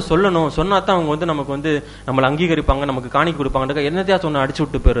ஏதாவது ஒண்ணு சொல்லணும், சொன்னாதான் அவங்க வந்து நமக்கு வந்து நம்மளை அங்கீகரிப்பாங்க, நமக்கு காணிக்கை கொடுப்பாங்க. என்னத்தையாச்சும் ஒண்ணு அடிச்சு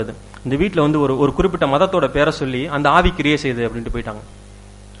விட்டு போயிருது. இந்த வீட்டுல வந்து ஒரு குறிப்பிட்ட மதத்தோட பேரை சொல்லி அந்த ஆவி கிரியை செய்யுது அப்படின்ட்டு போயிட்டாங்க.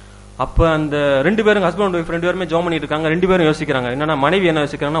 அப்ப அந்த 2 பேரும் ஹஸ்பண்ட் ஒய்ஃப் 2 பேருமே ஜோம் பண்ணிட்டு இருக்காங்க. 2 பேரும் யோசிக்கிறாங்க, என்னன்னா மனைவி என்ன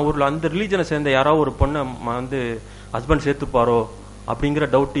யோசிக்கிறாங்கன்னா, ஊர்ல அந்த ரிலீஜனை சேர்ந்த யாராவது ஒரு பொண்ணை வந்து ஹஸ்பண்ட் சேர்த்துப்பாரோ அப்படிங்கிற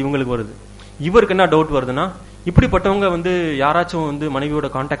டவுட் இவங்களுக்கு வருது. இவருக்கு என்ன டவுட் வருதுன்னா, இப்படிப்பட்டவங்க வந்து யாராச்சும் வந்து மனைவியோட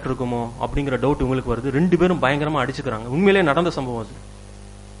கான்டாக்ட் இருக்குமோ அப்படிங்கிற டவுட் இவங்களுக்கு வருது. 2 பேரும் பயங்கரமா அடிச்சுக்கிறாங்க. உண்மையிலே நடந்த சம்பவம் அது.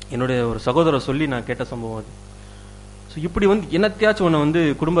 என்னுடைய ஒரு சகோதரர் சொல்லி நான் கேட்ட சம்பவம் அது. இப்படி வந்து என்னத்தையாச்சும் ஒண்ணு வந்து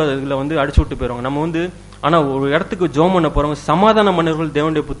குடும்ப இதுல வந்து அடிச்சு விட்டு போயிருவாங்க. நம்ம வந்து ஆனா ஒரு இடத்துக்கு ஜோம் பண்ண போறவங்க சமாதான மன்னர்கள்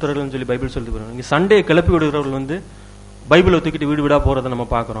தேவனுடைய புத்திரர்கள் சொல்லி பைபிள் சொல்லி போறாங்க. இங்க சண்டையை கிளப்பி விடுகிறவர்கள் வந்து பைபிளை தூக்கிட்டு வீடு வீடா போறதை நம்ம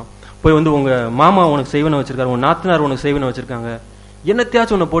பாக்குறோம். போய் வந்து உங்க மாமா உனக்கு செய்வன வச்சிருக்காரு, உங்க நாத்தனார் உனக்கு செய்வன வச்சிருக்காங்க,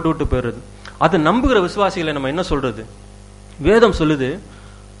 என்னத்தையாச்சும் ஒண்ணு போட்டு விட்டு போயிடுறது. அதை நம்புகிற விசுவாசிகளை நம்ம என்ன சொல்றது? வேதம் சொல்லுது,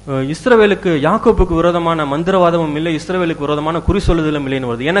 இஸ்ரவேலுக்கு யாக்கோப்புக்கு விரோதமான மந்திரவாதமும் இல்லை, இஸ்ரவேலுக்கு விரோதமான குறி சொல்லுதலும்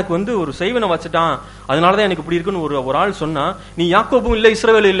இல்லைன்னு வருது. எனக்கு வந்து ஒரு செய்வனை வச்சுட்டான் அதனாலதான் எனக்கு இப்படி இருக்குன்னு ஒரு ஆள் சொன்னா, நீ யாக்கோப்பும் இல்லை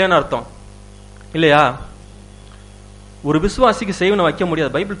இஸ்ரவேல் இல்லைன்னு அர்த்தம் இல்லையா? ஒரு விசுவாசிக்கு செய்வனை வைக்க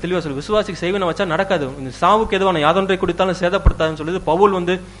முடியாது. பைபிள் தெளிவா சொல்லு, விசுவாசிக்கு செய்வனை வச்சா நடக்காது. இந்த சாவுக்கு எதுவான யாதொன்றை குடித்தாலும் சேதப்படுத்தாதுன்னு சொல்லுது. பவுல்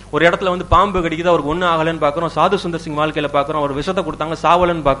வந்து ஒரு இடத்துல வந்து பாம்பு கடிக்குது, அவருக்கு ஒண்ணு ஆகலன்னு பாக்குறோம். சாது சுந்தர் சிங் வாழ்க்கையில பாக்குறோம், அவர் விஷத்தை கொடுத்தாங்க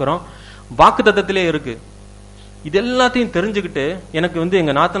சாவலன்னு பாக்குறோம். வாக்குத்தத்தத்திலே இருக்கு. இது எல்லாத்தையும் தெரிஞ்சுக்கிட்டு எனக்கு வந்து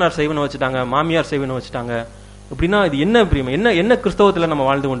எங்க நாத்தனார் செய்வனை வச்சுட்டாங்க, மாமியார் செய்வனை வச்சுட்டாங்க அப்படின்னா இது என்ன பிரியம், என்ன கிறிஸ்தவத்துல நம்ம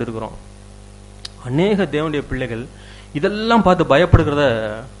வாழ்ந்து கொண்டு இருக்கிறோம்? அநேக தேவனுடைய பிள்ளைகள் இதெல்லாம் பார்த்து பயப்படுகிறத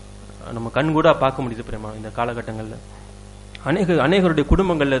நம்ம கண் கூட பார்க்க முடியுது பிரியமா. இந்த காலகட்டங்கள்ல அநேகருடைய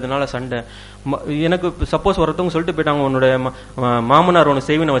குடும்பங்கள்ல இதனால சண்டை. எனக்கு சப்போஸ் ஒருத்தவங்க சொல்லிட்டு போயிட்டாங்க, உன்னுடைய மாமனார் உனக்கு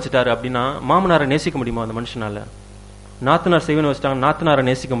செய்வனை வச்சுட்டாரு அப்படின்னா மாமனாரை நேசிக்க முடியுமா அந்த மனுஷனால? நாத்தனார் செய்வனை வச்சுட்டாங்க, நாத்தனாரை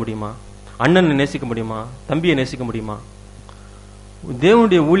நேசிக்க முடியுமா? அண்ணனை நேசிக்க முடியுமா? தம்பியை நேசிக்க முடியுமா?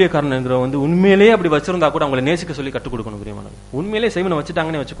 தேவனுடைய ஊழியக்காரனுங்கிற வந்து உண்மையிலேயே அப்படி வச்சிருந்தா கூட அவங்களை நேசிக்க சொல்லி கற்றுக் கொடுக்கணும் பிரியமான. உண்மையிலேயே செய்வனை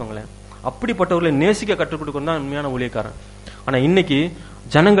வச்சுட்டாங்கன்னு வச்சுக்கோங்களேன், அப்படிப்பட்டவர்களை நேசிக்க கற்றுக் கொடுக்கணும் தான் உண்மையான ஊழியக்காரன். ஆனா இன்னைக்கு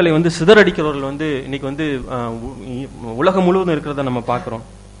ஜனங்களை வந்து சிதறடிக்கிறவர்கள் வந்து இன்னைக்கு வந்து உலகம் முழுவதும் இருக்கிறத நம்ம பார்க்கிறோம்.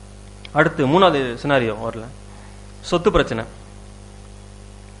 அடுத்து 3வது சினாரியோ வரல, சொத்து பிரச்சனை,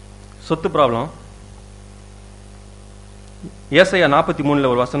 சொத்து ப்ராப்ளம். ஏசாயா 43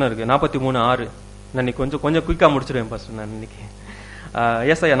 ஒரு வசனம் இருக்கு, 43:6. நான் இன்னைக்கு கொஞ்சம் குயிக்கா முடிச்சிருவேன் பாஸ்டர். நான் இன்னைக்கு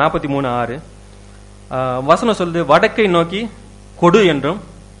ஏசாயா 43:6 வசனம் சொல்லுது, வடக்கை நோக்கி கொடு என்றும்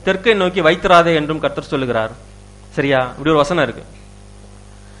தெற்கை நோக்கி வைத்திராதே என்றும் கர்த்தர் சொல்லுகிறார். சரியா? இப்படி ஒரு வசனம் இருக்கு.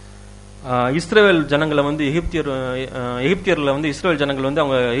 இஸ்ரேல் ஜனங்களை வந்து எகிப்தியர்ல வந்து இஸ்ரேல் ஜனங்கள் வந்து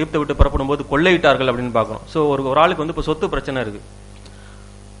அவங்க எகிப்தை விட்டு புறப்படும் போது கொள்ளையிட்டார்கள் அப்படின்னு பாக்கிறோம். சோ ஒரு ஆளுக்கு வந்து இப்ப சொத்து பிரச்சனை இருக்கு.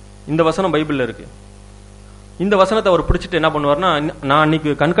 இந்த வசனம் பைபிள்ல இருக்கு. இந்த வசனத்தை அவர் பிடிச்சிட்டு என்ன பண்ணுவார்னா, நான்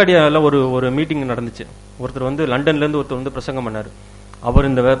அன்னைக்கு கண்காடியால ஒரு மீட்டிங் நடந்துச்சு. ஒருத்தர் வந்து லண்டன்ல இருந்து ஒருத்தர் வந்து பிரசங்கம் பண்ணாரு. அவர்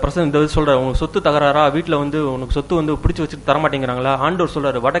இந்த சொல்றாரு, உனக்கு சொத்து தகராறா, வீட்டுல வந்து உனக்கு சொத்து வந்து பிடிச்சு வச்சுட்டு தரமாட்டேங்கிறாங்களா? ஆண்டவர்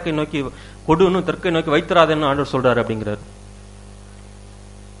சொல்றாரு, வடக்கை நோக்கி கொடுன்னு தெற்கை நோக்கி வைத்திராதேன்னு ஆண்டவர் சொல்றாரு அப்படிங்கிறாரு.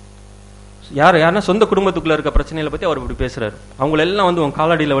 யாருன்னா சொந்த குடும்பத்துக்குள்ள இருக்க பிரச்சனைகளை பத்தி அவர் இப்படி பேசுறாரு. அவங்களை எல்லாம் வந்து உங்க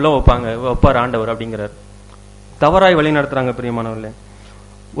காலடியில வைப்பாரு ஆண்டவர் அப்படிங்கிறாரு. தவறாய் வழி நடத்துறாங்க பிரியமானவர்களே.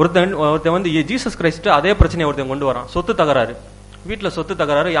 ஒருத்தன் வந்து ஜீசஸ் கிரைஸ்ட் அதே பிரச்சனையை ஒருத்தன் கொண்டு வரான். சொத்து தகராறு, வீட்டுல சொத்து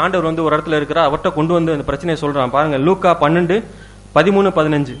தகராறு. ஆண்டவர் வந்து ஒரு இடத்துல இருக்கிற அவர்கிட்ட கொண்டு வந்து அந்த பிரச்சனையை சொல்றான். பாருங்க, லூக்கா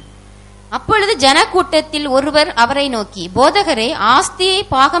 12:13-15. அப்பொழுது ஜனக்கூட்டத்தில் ஒருவர் அவரை நோக்கி, போதகரே, ஆஸ்தியை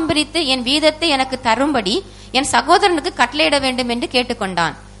பாகம் பிரித்து என் வீதத்தை எனக்கு தரும்படி என் சகோதரனுக்கு கட்டளையிட வேண்டும் என்று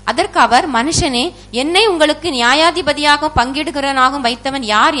கேட்டுக்கொண்டான். அதற்கு அவர், மனுஷனே, என்னை உங்களுக்கு நியாயாதிபதியாகவும் பங்கிடுகிறவனாகவும் வைத்தவன்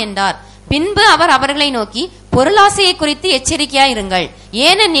யார் என்றார். பின்பு அவர் அவர்களை நோக்கி, பொருளாசையை குறித்து எச்சரிக்கையாயிருங்கள்,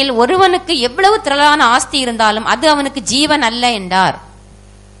 ஏனெனில் ஒருவனுக்கு எவ்வளவு திரளான ஆஸ்தி இருந்தாலும் அது அவனுக்கு ஜீவன் அல்ல என்றார்.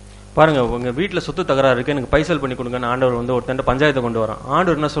 பாருங்க, உங்க வீட்டுல சொத்து தகராறு இருக்கு, எனக்கு பைசல் பண்ணி கொடுங்க. ஆண்டவர் வந்து ஒருத்தன் பஞ்சாயத்தை கொண்டு வரான்.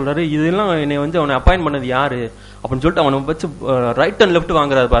 ஆண்டவர் என்ன சொல்றாரு, இதெல்லாம் என்னை வந்து அவனை அப்பாயின்ட் பண்ணது யாரு அப்படின்னு சொல்லிட்டு அவனை வச்சு ரைட் அண்ட் லெஃப்ட்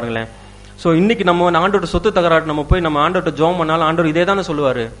வாங்குறாரு. பாருங்களேன். சோ இன்னைக்கு நம்ம ஆண்டவர் சொத்து தகராறு நம்ம போய் நம்ம ஆண்டவர்கிட்ட ஜெபம் பண்ணாலும் ஆண்டவர் இதே தானே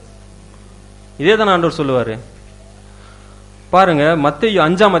சொல்லுவாரு, இதே தானே ஆண்டவர் சொல்லுவாரு. பாருங்க, மத்தேயு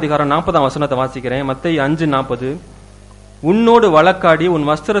 5:40 வசனத்தை வாசிக்கிறேன். மத்தேயு 5:40, உன்னோடு வழக்காடி உன்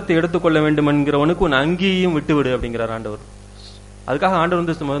வஸ்திரத்தை எடுத்துக்கொள்ள வேண்டும் என்கிறவனுக்கு உன் அங்கேயும் விட்டுவிடு அப்படிங்கிறார் ஆண்டவர். அதுக்காக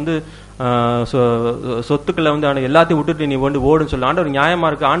ஆண்டவர் வந்து சொத்துக்களை வந்து எல்லாத்தையும் விட்டுட்டு நீ வந்து ஓடுன்னு சொல்ல ஆண்டவர் நியாயமா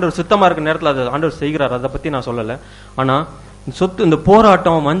இருக்கு, ஆண்டவர் சித்தமா இருக்க நேரத்தில் அதை ஆண்டவர் செய்கிறார். அதை பத்தி நான் சொல்லல. ஆனா சொத்து இந்த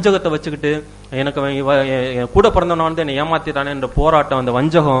போராட்டம் வஞ்சகத்தை வச்சுக்கிட்டு எனக்கு கூட பிறந்தவன வந்து என்னை ஏமாத்திட்டானே என்ற போராட்டம், அந்த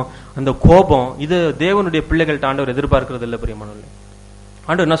வஞ்சகம், அந்த கோபம், இது தேவனுடைய பிள்ளைகள்ட்ட ஆண்டவர் எதிர்பார்க்கிறது இல்லை பிரியமானவர்களே.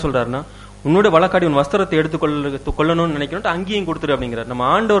 ஆண்டவர் என்ன சொல்றாருன்னா, உன்னோட வழக்காடி உன் வஸ்திரத்தை எடுத்துக்கொள்ளணும்னு நினைக்கணும், அங்கேயும் கொடுத்துரு அப்படிங்கிறார். நம்ம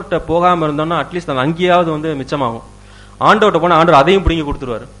ஆண்டவர்கிட்ட போகாம இருந்தோம்னா அட்லீஸ்ட் அந்த அங்கேயாவது வந்து மிச்சமாகும். ஆண்டவர்கிட்ட போனா ஆண்டவர் அதையும் பிடிங்கி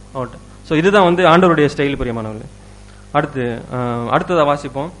கொடுத்துருவாரு அவர்கிட்ட. ஸோ இதுதான் வந்து ஆண்டவருடைய ஸ்டைல் பிரியமானவர்களே. அடுத்ததை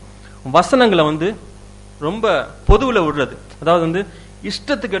வாசிப்போம். வசனங்களை வந்து ரொம்ப பொதுவில் விடுறது, அதாவது வந்து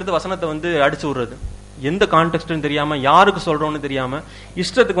இஷ்டத்துக்கு எடுத்து வசனத்தை வந்து அடிச்சு விடுறது, எந்த கான்டெக்ட்னு தெரியாம யாருக்கு சொல்றோம்னு தெரியாம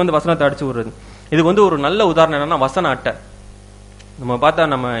இஷ்டத்துக்கு வந்து வசனத்தை அடிச்சு விடுறது. இதுக்கு வந்து ஒரு நல்ல உதாரணம் என்னன்னா வசன அட்டை. நம்ம பார்த்தா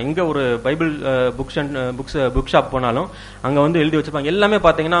நம்ம எங்க ஒரு பைபிள் புக் ஷாப் போனாலும் அங்க வந்து எழுதி வச்சிருப்பாங்க. எல்லாமே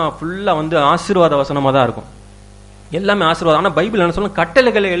பாத்தீங்கன்னா ஃபுல்லா வந்து ஆசீர்வாத வசனமா தான் இருக்கும், எல்லாமே ஆசீர்வாதம். ஆனா பைபிள் என்ன சொல்ல,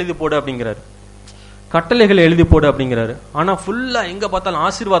 கட்டளைகளை எழுதி போடு அப்படிங்கிறாரு, கட்டளைகளை எழுதி போடு அப்படிங்கிறாரு. ஆனா ஃபுல்லா எங்க பார்த்தாலும்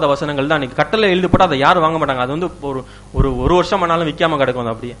ஆசீர்வாத வசனங்கள் தான். இன்னைக்கு கட்டளை எழுதி போட்டா அதை யாரும் வாங்க மாட்டாங்க, அது வந்து ஒரு வருஷம் ஆனாலும் விற்காம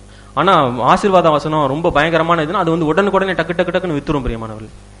கிடக்கும் அப்படியே. ஆனா ஆசீர்வாத வசனம் ரொம்ப பயங்கரமான இதுன்னா அது வந்து உடனுக்குடனே டக்கு டக்கு டக்குன்னு வித்துரும்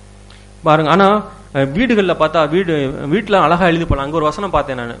பிரியமானவர்கள். பாருங்க, ஆனா வீடுகள்ல பார்த்தா வீட்டுல அழகா எழுதி போலாம். அங்க ஒரு வசனம்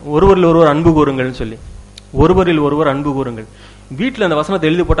பார்த்தேன் நான், ஒருவரில் ஒருவர் அன்பு கூறுங்கள்னு சொல்லி, ஒருவரில் ஒருவர் அன்பு கூறுங்கள். வீட்டுல அந்த வசனத்தை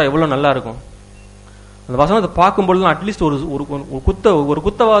எழுதி போட்டா எவ்வளவு நல்லா இருக்கும். அந்த வசனத்தை பார்க்கும்போதுலாம் அட்லீஸ்ட் ஒரு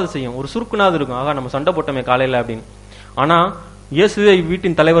குத்தவாது செய்யும், ஒரு சுருக்குனாவது இருக்கும். ஆகா, நம்ம சண்டை போட்டோமே காலையில அப்படின்னு. ஆனா இயேசுவே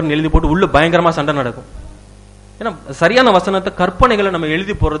வீட்டின் தலைவர் எழுதி போட்டு உள்ள பயங்கரமா சண்டை நடக்கும். ஏன்னா சரியான வசனத்தை, கற்பனைகளை நம்ம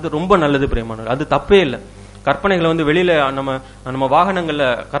எழுதி போடுறது ரொம்ப நல்லது பிரியமானவர், அது தப்பே இல்லை. கற்பனைகளை வந்து வெளியில நம்ம வாகனங்கள்ல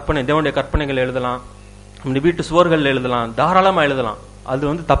தேவனுடைய கற்பனைகள் எழுதலாம், நம்ம வீட்டு சுவர்கள் எழுதலாம், தாராளமா எழுதலாம், அது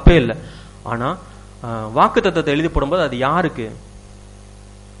வந்து தப்பே இல்லை. ஆனா வாக்குத்தத்தத்தை எழுதி போடும்போது அது யாருக்கு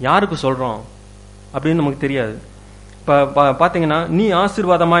சொல்றோம் அப்படின்னு நமக்கு தெரியாது. பாத்தீங்கன்னா நீ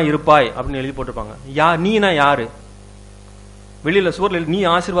ஆசீர்வாதமா இருப்பாய் அப்படின்னு எழுதி போட்டிருப்பாங்க. நீனா யாரு? வெளியில சூழல் நீ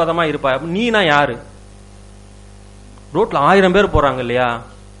ஆசீர்வாதமா இருப்பாய், நீனா யாரு? ரோட்ல 1000 பேர் போறாங்க இல்லையா,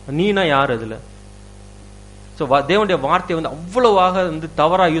 நீனா யாரு அதுல? சோ தேவனுடைய வார்த்தையை வந்து அவ்வளவாக வந்து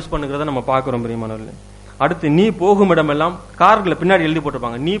தவறா யூஸ் பண்ணுகிறத நம்ம பாக்குறோம் பிரியமானவர்களே. அடுத்து நீ போகும் இடமெல்லாம், கார்களை பின்னாடி எழுதி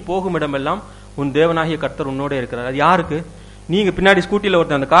போட்டிருப்பாங்க, நீ போகும் இடமெல்லாம் உன் தேவனாகிய கர்த்தர் உன்னோட இருக்கிறார். அது யாருக்கு? நீங்க பின்னாடி ஸ்கூட்டில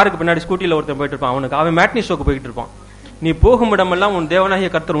ஒருத்தன், அந்த காருக்கு பின்னாடி ஸ்கூட்டில ஒருத்தன் போயிட்டு இருப்பான், அவனுக்கு அவன் மேட்னி ஷோக்கு போயிட்டு இருப்பான். நீ போகும் இடமெல்லாம் உன் தேவனாகிய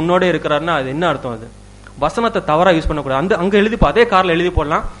கர்த்தர் உன்னோட இருக்கிறாருன்னா அது என்ன அர்த்தம்? அது வசனத்தை தவறா யூஸ் பண்ணக்கூடாது. அங்க எழுதி அதே கார்ல எழுதி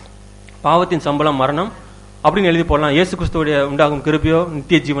போடலாம், பாவத்தின் சம்பளம் மரணம் அப்படின்னு எழுதி போடலாம். இயேசு கிறிஸ்துவுடைய உண்டாகும் கிருபையோ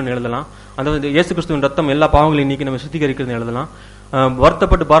நித்திய ஜீவன் எழுதலாம். அந்த இயேசு கிறிஸ்துவின் ரத்தம் எல்லா பாவங்களையும் நீக்கி நம்ம சுத்திகரிக்கிறது எழுதலாம்.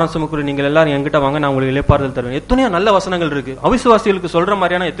 வருத்தப்பட்டு பாரம் சுமக்கிற நீங்கள் எல்லாரும் என்கிட்ட வாங்க, நான் உங்களுக்கு இளைப்பாறுதல் தருவேன். எத்தனையோ நல்ல வசனங்கள் இருக்கு, அவிசுவாசிகளுக்கு சொல்ற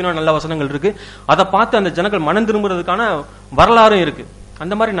மாதிரியான எத்தனையோ நல்ல வசனங்கள் இருக்கு. அதை பார்த்து அந்த ஜனங்கள் மனம் திரும்புறதுக்கான வரலாறும் இருக்கு.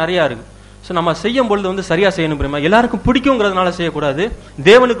 அந்த மாதிரி நிறைய இருக்கு. சோ நம்ம செய்யும் பொழுது வந்து சரியா செய்யணும் பிரியமா. எல்லாருக்கும் பிடிக்குங்கிறதுனால செய்யக்கூடாது,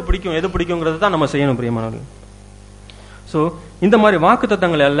 தேவனுக்கு பிடிக்கும் எது பிடிக்குங்கிறது தான் நம்ம செய்யணும் பிரியமானவர்கள். சோ இந்த மாதிரி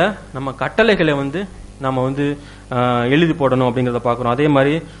வாக்குத்தத்தங்கள் அல்ல, நம்ம கட்டளைகளை வந்து நம்ம வந்து எழுதி போடணும் அப்படிங்கிறத பார்க்குறோம். அதே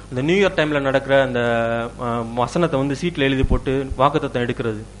மாதிரி இந்த நியூ இயர் டைம்ல நடக்கிற அந்த வசனத்தை வந்து சீட்ல எழுதி போட்டு வாக்குத்தத்தம்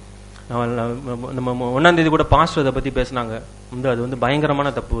எடுக்கிறது. நம்ம 1ஆம் தேதி கூட பாஸ்டர் அதை பத்தி பேசினாங்க. அது வந்து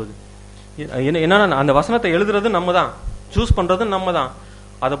பயங்கரமான தப்பு. அது என்னன்னா அந்த வசனத்தை எழுதுறது நம்ம தான், சூஸ் பண்றதும் நம்ம தான்,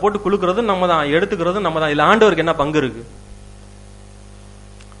 அதை போட்டு குலுக்குறதும் நம்ம தான், எடுத்துக்கிறதும் நம்ம தான். இல்ல ஆண்டவருக்கு என்ன பங்கு இருக்கு?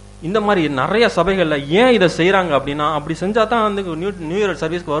 இந்த மாதிரி நிறைய சபைகள்ல ஏன் இதை செய்யறாங்க அப்படின்னா, அப்படி செஞ்சா தான் வந்து நியூ இயர்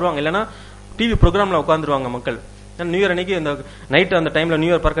சர்வீஸ்க்கு வருவாங்க. இல்லைன்னா டிவி ப்ரோக்ராம்ல உட்காந்துருவாங்க மக்கள். நியூ இயர் அன்னைக்கு இந்த நைட் அந்த டைம்ல நியூ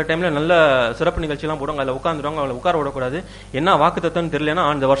இயர் பறக்கிற டைம்ல நல்ல சிறப்பு நிகழ்ச்சி எல்லாம் போடுவாங்க, அதில் உட்காந்துருவாங்க. அவங்களை உட்கார விடக்கூடாது, என்ன வாக்குத்தத்தம்னு தெரியலன்னா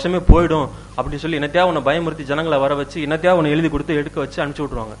அந்த வருஷமே போயிடும் அப்படின்னு சொல்லி என்னத்தையா உன்னை பயமுறுத்தி ஜனங்களை வர வச்சு என்னத்தையா உன்னை எழுதி கொடுத்து எடுக்க வச்சு அனுப்பிச்சு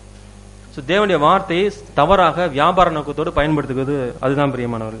விட்டுருவாங்க. ஸோ தேவனுடைய வார்த்தையை தவறாக வியாபார நோக்கத்தோடு பயன்படுத்துகிறது, அதுதான்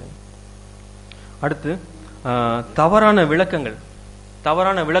பிரியமானவர்கள். அடுத்து தவறான விளக்கங்கள்.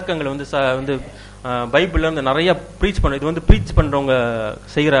 தவறான விளக்கங்கள் வந்து பைபிள்ல இருந்து நிறைய ப்ரீச் பண்ண, இது வந்து ப்ரீச் பண்றவங்க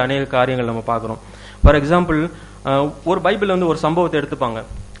செய்யற அநேக காரியங்கள் நம்ம பார்க்கிறோம். ஃபார் எக்ஸாம்பிள், ஒரு பைபிள்ல வந்து ஒரு சம்பவத்தை எடுத்துப்பாங்க.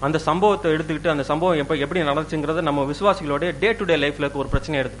 அந்த சம்பவத்தை எடுத்துக்கிட்டு அந்த சம்பவம் எப்படி நடந்துச்சுங்கிறத நம்ம விசுவாசிகளோட டே டு டே லைஃப்ல ஒரு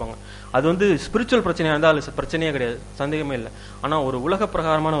பிரச்சனையை எடுத்துப்பாங்க. அது வந்து ஸ்பிரிச்சுவல் பிரச்சனையா இருந்தால் அது பிரச்சனையே கிடையாது, சந்தேகமே இல்லை. ஆனா ஒரு உலக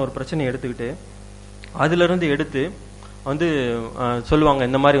பிரகாரமான ஒரு பிரச்சனையை எடுத்துக்கிட்டு அதுல இருந்து எடுத்து வந்து சொல்லுவாங்க,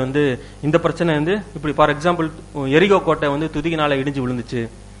 இந்த மாதிரி வந்து இந்த பிரச்சனை வந்து இப்படி. ஃபார் எக்ஸாம்பிள், எரிகோ கோட்டை வந்து துதிக்கினால இடிஞ்சு விழுந்துச்சு,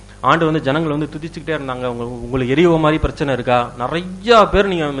 ஆண்டு வந்து ஜனங்கள் வந்து துதிச்சுக்கிட்டே இருந்தாங்க. உங்களுக்கு எரிகோ மாதிரி பிரச்சனை இருக்கா? நிறைய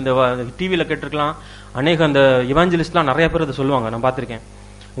பேர் நீங்க இந்த டிவியில கேட்டிருக்கலாம், அநேக அந்த இவாஞ்சலிஸ்ட்லாம் நிறைய பேர் அதை சொல்லுவாங்க, நான் பார்த்திருக்கேன்.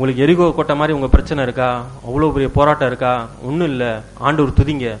 உங்களுக்கு எரிகோ கோட்டை மாதிரி உங்க பிரச்சனை இருக்கா? அவ்வளவு பெரிய போராட்டம் இருக்கா? ஒன்னும் இல்ல, ஆண்டவர்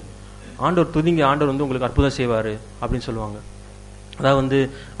துதிங்க, ஆண்டவர் துதிங்க, ஆண்டவர் வந்து உங்களுக்கு அற்புதம் செய்வாரு அப்படின்னு சொல்லுவாங்க. அதாவது வந்து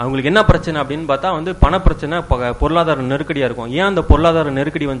அவங்களுக்கு என்ன பிரச்சனை அப்படின்னு பார்த்தா வந்து பண பிரச்சனை, பொருளாதார நெருக்கடியா இருக்கும். ஏன் அந்த பொருளாதார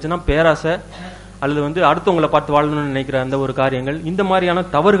நெருக்கடி வந்துச்சுன்னா பேராசை அல்லது வந்து அடுத்தவங்களை பார்த்து வாழணும்னு நினைக்கிற அந்த ஒரு காரியங்கள், இந்த மாதிரியான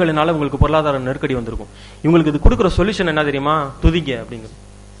தவறுகளினால உங்களுக்கு பொருளாதார நெருக்கடி வந்திருக்கும். இவங்களுக்கு இது கொடுக்குற சொல்யூஷன் என்ன தெரியுமா? துதிங்க அப்படிங்கிறது.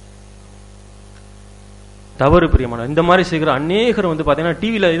 தவறு பிரியமான. இந்த மாதிரி செய்கிற அநேகர் வந்து பாத்தீங்கன்னா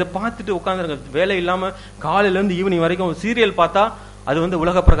டிவியில இதை பார்த்துட்டு உட்காந்துருக்க, வேலை இல்லாம காலையில இருந்து ஈவினிங் வரைக்கும் சீரியல் பார்த்தா அது வந்து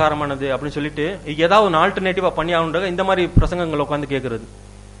உலக பிரகாரமானது அப்படின்னு சொல்லிட்டு ஏதாவது ஒரு ஆல்டர்னேட்டிவா பண்ணி ஆகணுன்ற இந்த மாதிரி பிரசங்கங்களை உட்காந்து கேட்கறது.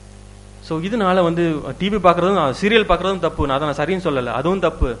 ஸோ இதனால வந்து டிவி பார்க்கறதும் சீரியல் பார்க்கறதும் தப்பு, நான் அதை சரின்னு சொல்லலை, அதுவும்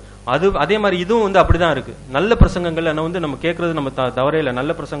தப்பு. அதே மாதிரி இதுவும் வந்து அப்படிதான் இருக்கு. நல்ல பிரசங்கங்கள் வந்து நம்ம கேட்கறது நம்ம தவறே இல்லை,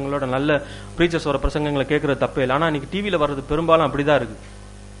 நல்ல பிரசங்களோட நல்ல பிரீச்சர்ஸோட பிரசங்கங்களை கேட்கறது தப்பே இல்லை. ஆனா இன்னைக்கு டிவியில வர்றது பெரும்பாலும் அப்படிதான் இருக்கு.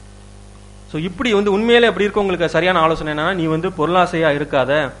 ஸோ இப்படி வந்து உண்மையிலே அப்படி இருக்கவங்களுக்கு சரியான ஆலோசனை என்னன்னா, நீ வந்து பொருளாசையா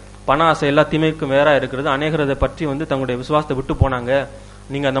இருக்காத, பண ஆசை எல்லாத்தையுமேக்கும் வேற இருக்கிறது. அநேகர் அதை பற்றி வந்து தங்களுடைய விசுவாசத்தை விட்டு போனாங்க,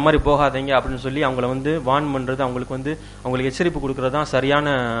 நீங்க அந்த மாதிரி போகாதீங்க அப்படின்னு சொல்லி அவங்கள வந்து வார்ன் பண்றது, அவங்களுக்கு எச்சரிப்பு கொடுக்கறது தான்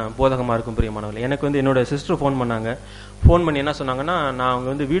சரியான போதகமா இருக்கும் பிரியமானவர்கள். எனக்கு வந்து என்னோட சிஸ்டர் ஃபோன் பண்ணாங்க. ஃபோன் பண்ணி என்ன சொன்னாங்கன்னா, நான் அவங்க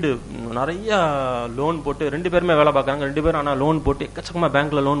வந்து வீடு நிறைய லோன் போட்டு, 2 பேருமே வேலை பார்க்கறாங்க, 2 பேரும் ஆனா லோன் போட்டு எக்கச்சக்கமா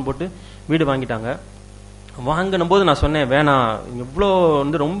பேங்க்ல லோன் போட்டு வீடு வாங்கிட்டாங்க. வாங்கின போது நான் சொன்னேன், வேணாம், இவ்வளோ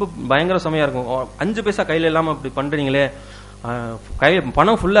வந்து ரொம்ப பயங்கர சமயம் இருக்கும், 5 பைசா கையில இல்லாம இப்படி பண்றீங்களே,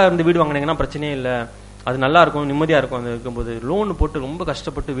 பணம் ஃபுல்லா இருந்து வீடு வாங்கினீங்கன்னா பிரச்சனையே இல்லை, அது நல்லா இருக்கும், நிம்மதியா இருக்கும். அது இருக்கும்போது லோன் போட்டு ரொம்ப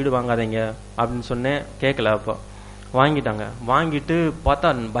கஷ்டப்பட்டு வீடு வாங்காதீங்க அப்படின்னு சொன்னேன். கேட்கல. அப்போ வாங்கிட்டாங்க. வாங்கிட்டு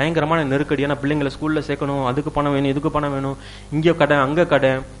பார்த்தா பயங்கரமான நெருக்கடியான, பிள்ளைங்களை ஸ்கூல்ல சேர்க்கணும், அதுக்கு பணம் வேணும், இதுக்கு பணம் வேணும், இங்கே கடை அங்க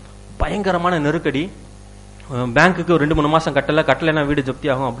கடை, பயங்கரமான நெருக்கடி. பேங்க்குக்கு 2-3 மாசம் கட்டலைன்னா வீடு ஜப்தி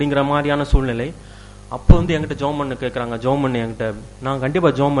ஆகும் அப்படிங்கிற மாதிரியான சூழ்நிலை. அப்போ வந்து என்கிட்ட ஜோம் பண்ணு கேட்கறாங்க, ஜோம் பண்ணு என்கிட்ட. நான் கண்டிப்பா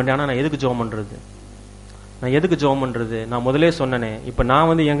ஜோம் பண்ணேன். ஆனா நான் எதுக்கு ஜோம் பண்றது? நான் முதலே சொன்னேனே, இப்ப நான்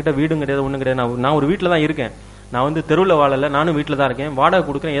வந்து என்கிட்ட வீடும் கிடையாது, ஒண்ணும் கிடையாது, நான் ஒரு வீட்டுல தான் இருக்கேன், நான் வந்து தெருவில் வாழல, நானும் வீட்டுல தான் இருக்கேன், வாடகை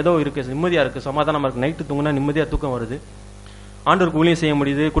கொடுக்குறேன், ஏதோ இருக்கு, நிம்மதியா இருக்கு, சமாதானமா இருக்கு, நைட்டு தூங்குனா நிம்மதியா தூக்கம் வருது, ஆண்டவருக்கு ஊழியம் செய்ய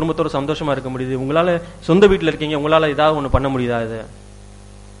முடியுது, குடும்பத்தோட சந்தோஷமா இருக்க முடியுது. உங்களால சொந்த வீட்டுல இருக்கீங்க, உங்களால ஏதாவது ஒண்ணு பண்ண முடியுதா? இது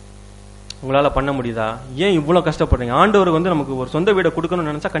உங்களால பண்ண முடியுதா? ஏன் இவ்வளவு கஷ்டப்படுறீங்க? ஆண்டவருக்கு வந்து நமக்கு ஒரு சொந்த வீடை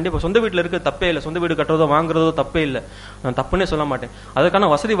கொடுக்கணும்னு நினைச்சா கண்டிப்பா சொந்த வீட்டுல இருக்க தப்பே இல்லை. சொந்த வீடு கட்டுறதோ வாங்குறதோ தப்பே இல்லை. நான் தப்புன்னே சொல்ல மாட்டேன். அதுக்கான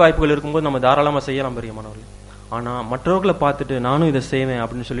வசதி வாய்ப்புகள் இருக்கும்போது நம்ம தாராளமா செய்யலாம் பிரியமானவர்களே. ஆனா மற்றவர்களை பார்த்துட்டு நானும் இதை செய்வேன்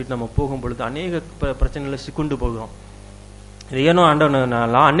அப்படின்னு சொல்லிட்டு நம்ம போகும் பொழுது அநேக பிரச்சனைகளை சிக்குண்டு போகிறோம். ஏனோ ஆண்டவன்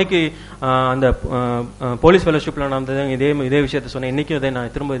நான் அன்னைக்கு அந்த போலீஸ் ஃபெலோஷிப்ல நான் இதே விஷயத்த சொன்னேன். இன்னைக்கும்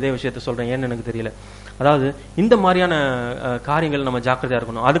நான் திரும்ப இதே விஷயத்த சொல்றேன். ஏன்னு எனக்கு தெரியல. அதாவது இந்த மாதிரியான காரியங்கள் நம்ம ஜாக்கிரதையா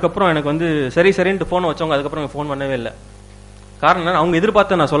இருக்கணும். அதுக்கப்புறம் எனக்கு வந்து சரின்ட்டு போன் வச்சவங்க அதுக்கப்புறம் போன் பண்ணவே இல்லை. காரணம் அவங்க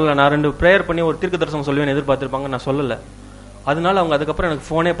எதிர்பார்த்த நான் சொல்லல. நான் 2 பிரேயர் பண்ணி ஒரு தீர்க்க தரிசனம் சொல்லுவேன் எதிர்பார்த்திருப்பாங்க, நான் சொல்லல. அதனால அவங்க அதுக்கப்புறம் எனக்கு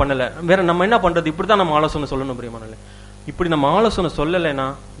போனே பண்ணல. வேற நம்ம என்ன பண்றது? இப்படிதான் நம்ம ஆலோசனை சொல்லணும் பிரியமானவர்களே. இப்படி நம்ம ஆலோசனை சொல்லலைன்னா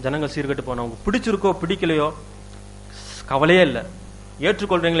ஜனங்கள் சீர்கட்டு போனோம். அவங்க பிடிச்சிருக்கோ பிடிக்கலையோ கவலையே இல்லை.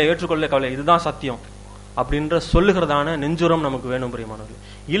 ஏற்றுக்கொள்றீங்களே ஏற்றுக்கொள்ள கவலை, இதுதான் சத்தியம் அப்படின்ற சொல்லுகிறதான நெஞ்சுரம் நமக்கு வேணும் பிரியமானவர்களே.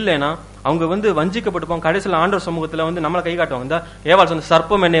 இல்லைன்னா அவங்க வந்து வஞ்சிக்கப்பட்டுப்பாங்க. கடைசியில் ஆண்டவர் சமூகத்துல வந்து நம்மளை கை காட்டுவாங்க. இந்த ஏவாள் சொன்ன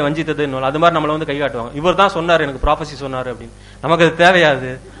சர்ப்பம் என்னை வஞ்சித்தது, அது மாதிரி நம்மளை வந்து கை காட்டுவாங்க. இவர் தான் சொன்னார், எனக்கு ப்ராபசி சொன்னாரு அப்படின்னு. நமக்கு அது தேவையாது.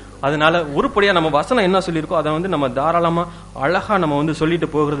 அதனால உருப்படியா நம்ம வசனம் என்ன சொல்லியிருக்கோ அதை வந்து நம்ம தாராளமா அழகா நம்ம வந்து சொல்லிட்டு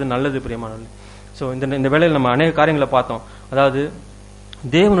போகிறது நல்லது பிரியமானவர்களே. ஸோ இந்த வேளையில் நம்ம அநேக காரியங்களை பார்த்தோம். அதாவது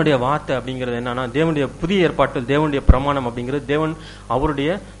தேவனுடைய வார்த்தை அப்படிங்கிறது என்னன்னா, தேவனுடைய புதிய ஏற்பாட்டில் தேவனுடைய பிரமாணம் அப்படிங்கிறது தேவன் அவருடைய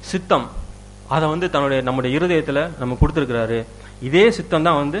சித்தம். அதை வந்து நம்முடைய இருதயத்துல நம்ம கொடுத்திருக்கிறாரு. இதே சித்தம்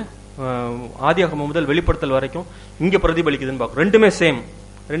தான் வந்து ஆதியாகமம் முதல் வெளிப்படுத்தல் வரைக்கும் இங்க பிரதிபலிக்குதுன்னு பார்க்கிறோம்.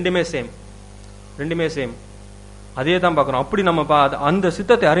 ரெண்டுமே சேம் அதே தான் பார்க்கிறோம். அப்படி நம்ம அந்த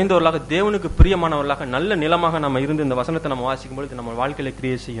சித்தத்தை அறிந்தவர்களாக தேவனுக்கு பிரியமானவர்களாக நல்ல நிலமாக நம்ம இருந்து இந்த வசனத்தை நம்ம வாசிக்கும் பொழுது நம்ம வாழ்க்கையில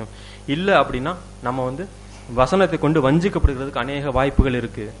கிரியை செய்யும். இல்லை அப்படின்னா நம்ம வந்து வசனத்தை கொண்டு வஞ்சிக்கப்படுகிறதுக்கு அநேக வாய்ப்புகள்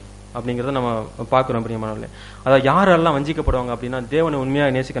இருக்கு அப்படிங்கறத நம்ம பார்க்கிறோம் பிரியமானவர்களே. அதாவது யாரெல்லாம் வஞ்சிக்கப்படுவாங்க அப்படின்னா தேவனை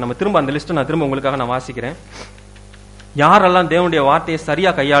உண்மையாக நேசிக்க. நம்ம திரும்ப அந்த லிஸ்ட் நான் திரும்ப உங்களுக்காக நான் வாசிக்கிறேன். யாரெல்லாம் தேவனுடைய வார்த்தையை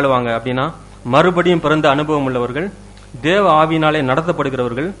சரியா கையாளுவாங்க அப்படின்னா, மறுபடியும் பிறந்த அனுபவம் உள்ளவர்கள், தேவ ஆவியினாலே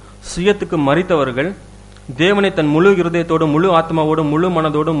நடத்தப்படுகிறவர்கள், சுயத்துக்கு மரித்தவர்கள், தேவனை தன் முழு இருதயத்தோடும் முழு ஆத்மாவோடும் முழு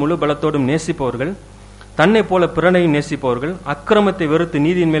மனதோடும் முழு பலத்தோடும் நேசிப்பவர்கள், தன்னை போல பிறனையும் நேசிப்பவர்கள், அக்கிரமத்தை வெறுத்து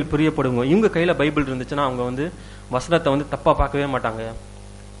நீதியின் மேல் பிரியப்படுங்க. இவங்க கையில பைபிள் இருந்துச்சுன்னா அவங்க வந்து வசனத்தை வந்து தப்பா பார்க்கவே மாட்டாங்க.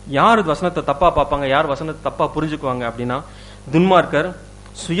 யார் வசனத்தை தப்பா பார்ப்பாங்க, யார் வசனத்தை தப்பா புரிஞ்சுக்குவாங்க அப்படின்னா, துன்மார்க்கர்,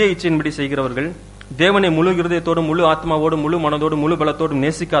 சுய இச்சையின்படி செய்கிறவர்கள், தேவனை முழு இருதயத்தோடும் முழு ஆத்மாவோடும் முழு மனதோடும் முழு பலத்தோடும்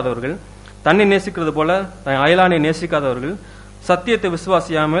நேசிக்காதவர்கள், தன்னை நேசிக்கிறது போல அயலானை நேசிக்காதவர்கள், சத்தியத்தை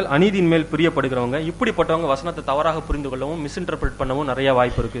விசுவாசியாமல் அநீதியின் மேல் பிரியப்படுகிறவங்க. இப்படிப்பட்டவங்க வசனத்தை தவறாக புரிந்து கொள்ளவும் மிஸ்இன்டர்பிரட் பண்ணவும் நிறைய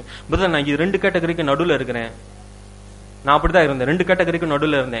வாய்ப்பு இருக்கு. பிரதர், நான் 2 கேட்டகரிக்கு நடுவில் இருக்கிறேன். நான் அப்படிதான் இருந்தேன். 2 கேட்டகரிக்கு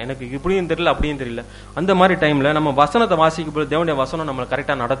நடுவில் இருந்தேன். எனக்கு இப்படியும் தெரியல அப்படியும் தெரியல. அந்த மாதிரி டைம்ல நம்ம வசனத்தை வாசிக்கும் போது தேவனுடைய வசனம் நம்மளை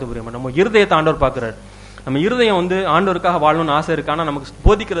கரெக்டா நடத்து புரியும். நம்ம இருதயத்தை ஆண்டவர் பாக்குறாரு. நம்ம இருதயம் வந்து ஆண்டவருக்காக வாழணும்னு ஆசை இருக்கு, ஆனா நமக்கு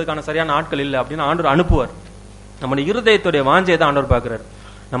போதிக்கிறதுக்கான சரியான ஆட்கள் இல்லை அப்படின்னு ஆண்டவர் அனுப்புவார். நம்முடைய இருதயத்துடைய வாஞ்சையை தான் ஆண்டவர் பாக்குறாரு.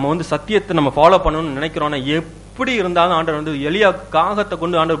 நம்ம வந்து சத்தியத்தை நம்ம ஃபாலோ பண்ணணும்னு நினைக்கிறோம்னா எப்படி இருந்தாலும் ஆண்டவர் வந்து எளியா காகத்தை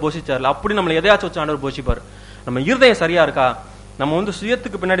கொண்டு ஆண்டவர் போஷிச்சார்ல, அப்படி நம்மளை எதையாச்சும் வச்சு ஆண்டவர் போஷிப்பார். நம்ம இருதயம் சரியா இருக்கா, நம்ம வந்து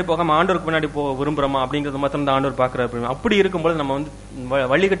சுயத்துக்கு பின்னாடி போகாம ஆண்டவருக்கு பின்னாடி விரும்புறோமா அப்படிங்கறது மாத்திரம் தான் ஆண்டவர் பாக்குறாரு. அப்படி இருக்கும்போது நம்ம வந்து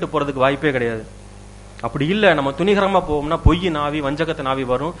வழிகட்டு போறதுக்கு வாய்ப்பே கிடையாது. அப்படி இல்ல, நம்ம துணிகரமா போவோம்னா பொய் நாவி வஞ்சகத்தை நாவி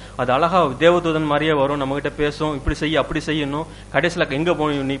வரும். அது அழகா தேவதூதன் மாதிரியே வரும், நம்ம கிட்ட பேசும், இப்படி செய்ய அப்படி செய்யணும். கடைசியில எங்க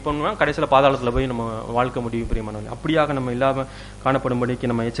போய் நீ பண்ணுவோம், கடைசியில பாதாளத்துல போய் நம்ம வாழ்க்கை முடியும் பிரியமானவர்களே. அப்படியாக நம்ம இல்லாம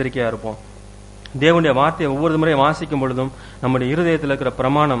காணப்படும்படிக்கு நம்ம எச்சரிக்கையா இருப்போம். தேவனுடைய வார்த்தையை ஒவ்வொரு முறையும் வாசிக்கும் பொழுதும் நம்முடைய இருதயத்தில் இருக்கிற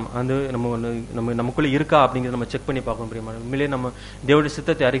பிரமாணம் வந்து நமக்குள்ள இருக்கா அப்படிங்கிறத நம்ம செக் பண்ணி பார்க்கணும் பிரியமானவர்களே. உண்மையிலே நம்ம தேவனுடைய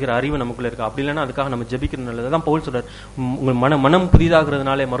சித்தத்தை அறிகிற அறிவு நமக்குள்ள இருக்கா? அப்படி இல்லைன்னா அதுக்காக நம்ம ஜெபிக்கிறது நல்லது. அதான் பவுல் சொல்றார், உங்கள் மனம்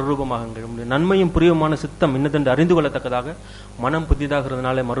புதிதாகிறதுனாலே மறுரூபமாகுங்கள், நன்மையும் புரியுமான சித்தம் இன்னதென்று அறிந்து கொள்ளத்தக்கதாக மனம்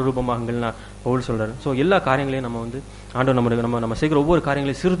புதிதாகிறதுனாலே மறுரூபமாகுங்கள் பவுல் சொல்றாரு. ஸோ எல்லா காரியங்களையும் நம்ம வந்து ஆண்டவர் நம்ம செய்கிற ஒவ்வொரு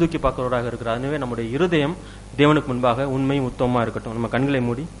காரியங்களையும் சீர்தூக்கி பார்க்கிறவராக இருக்கிறார். அதுவே நம்முடைய இருதயம் தேவனுக்கு முன்பாக உண்மையும் உத்தமமா இருக்கட்டும். நம்ம கண்களை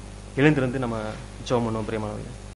மூடி எழுந்திருந்து நம்ம ஜெபம் பண்ணுவோம் பிரியமானவர்களே.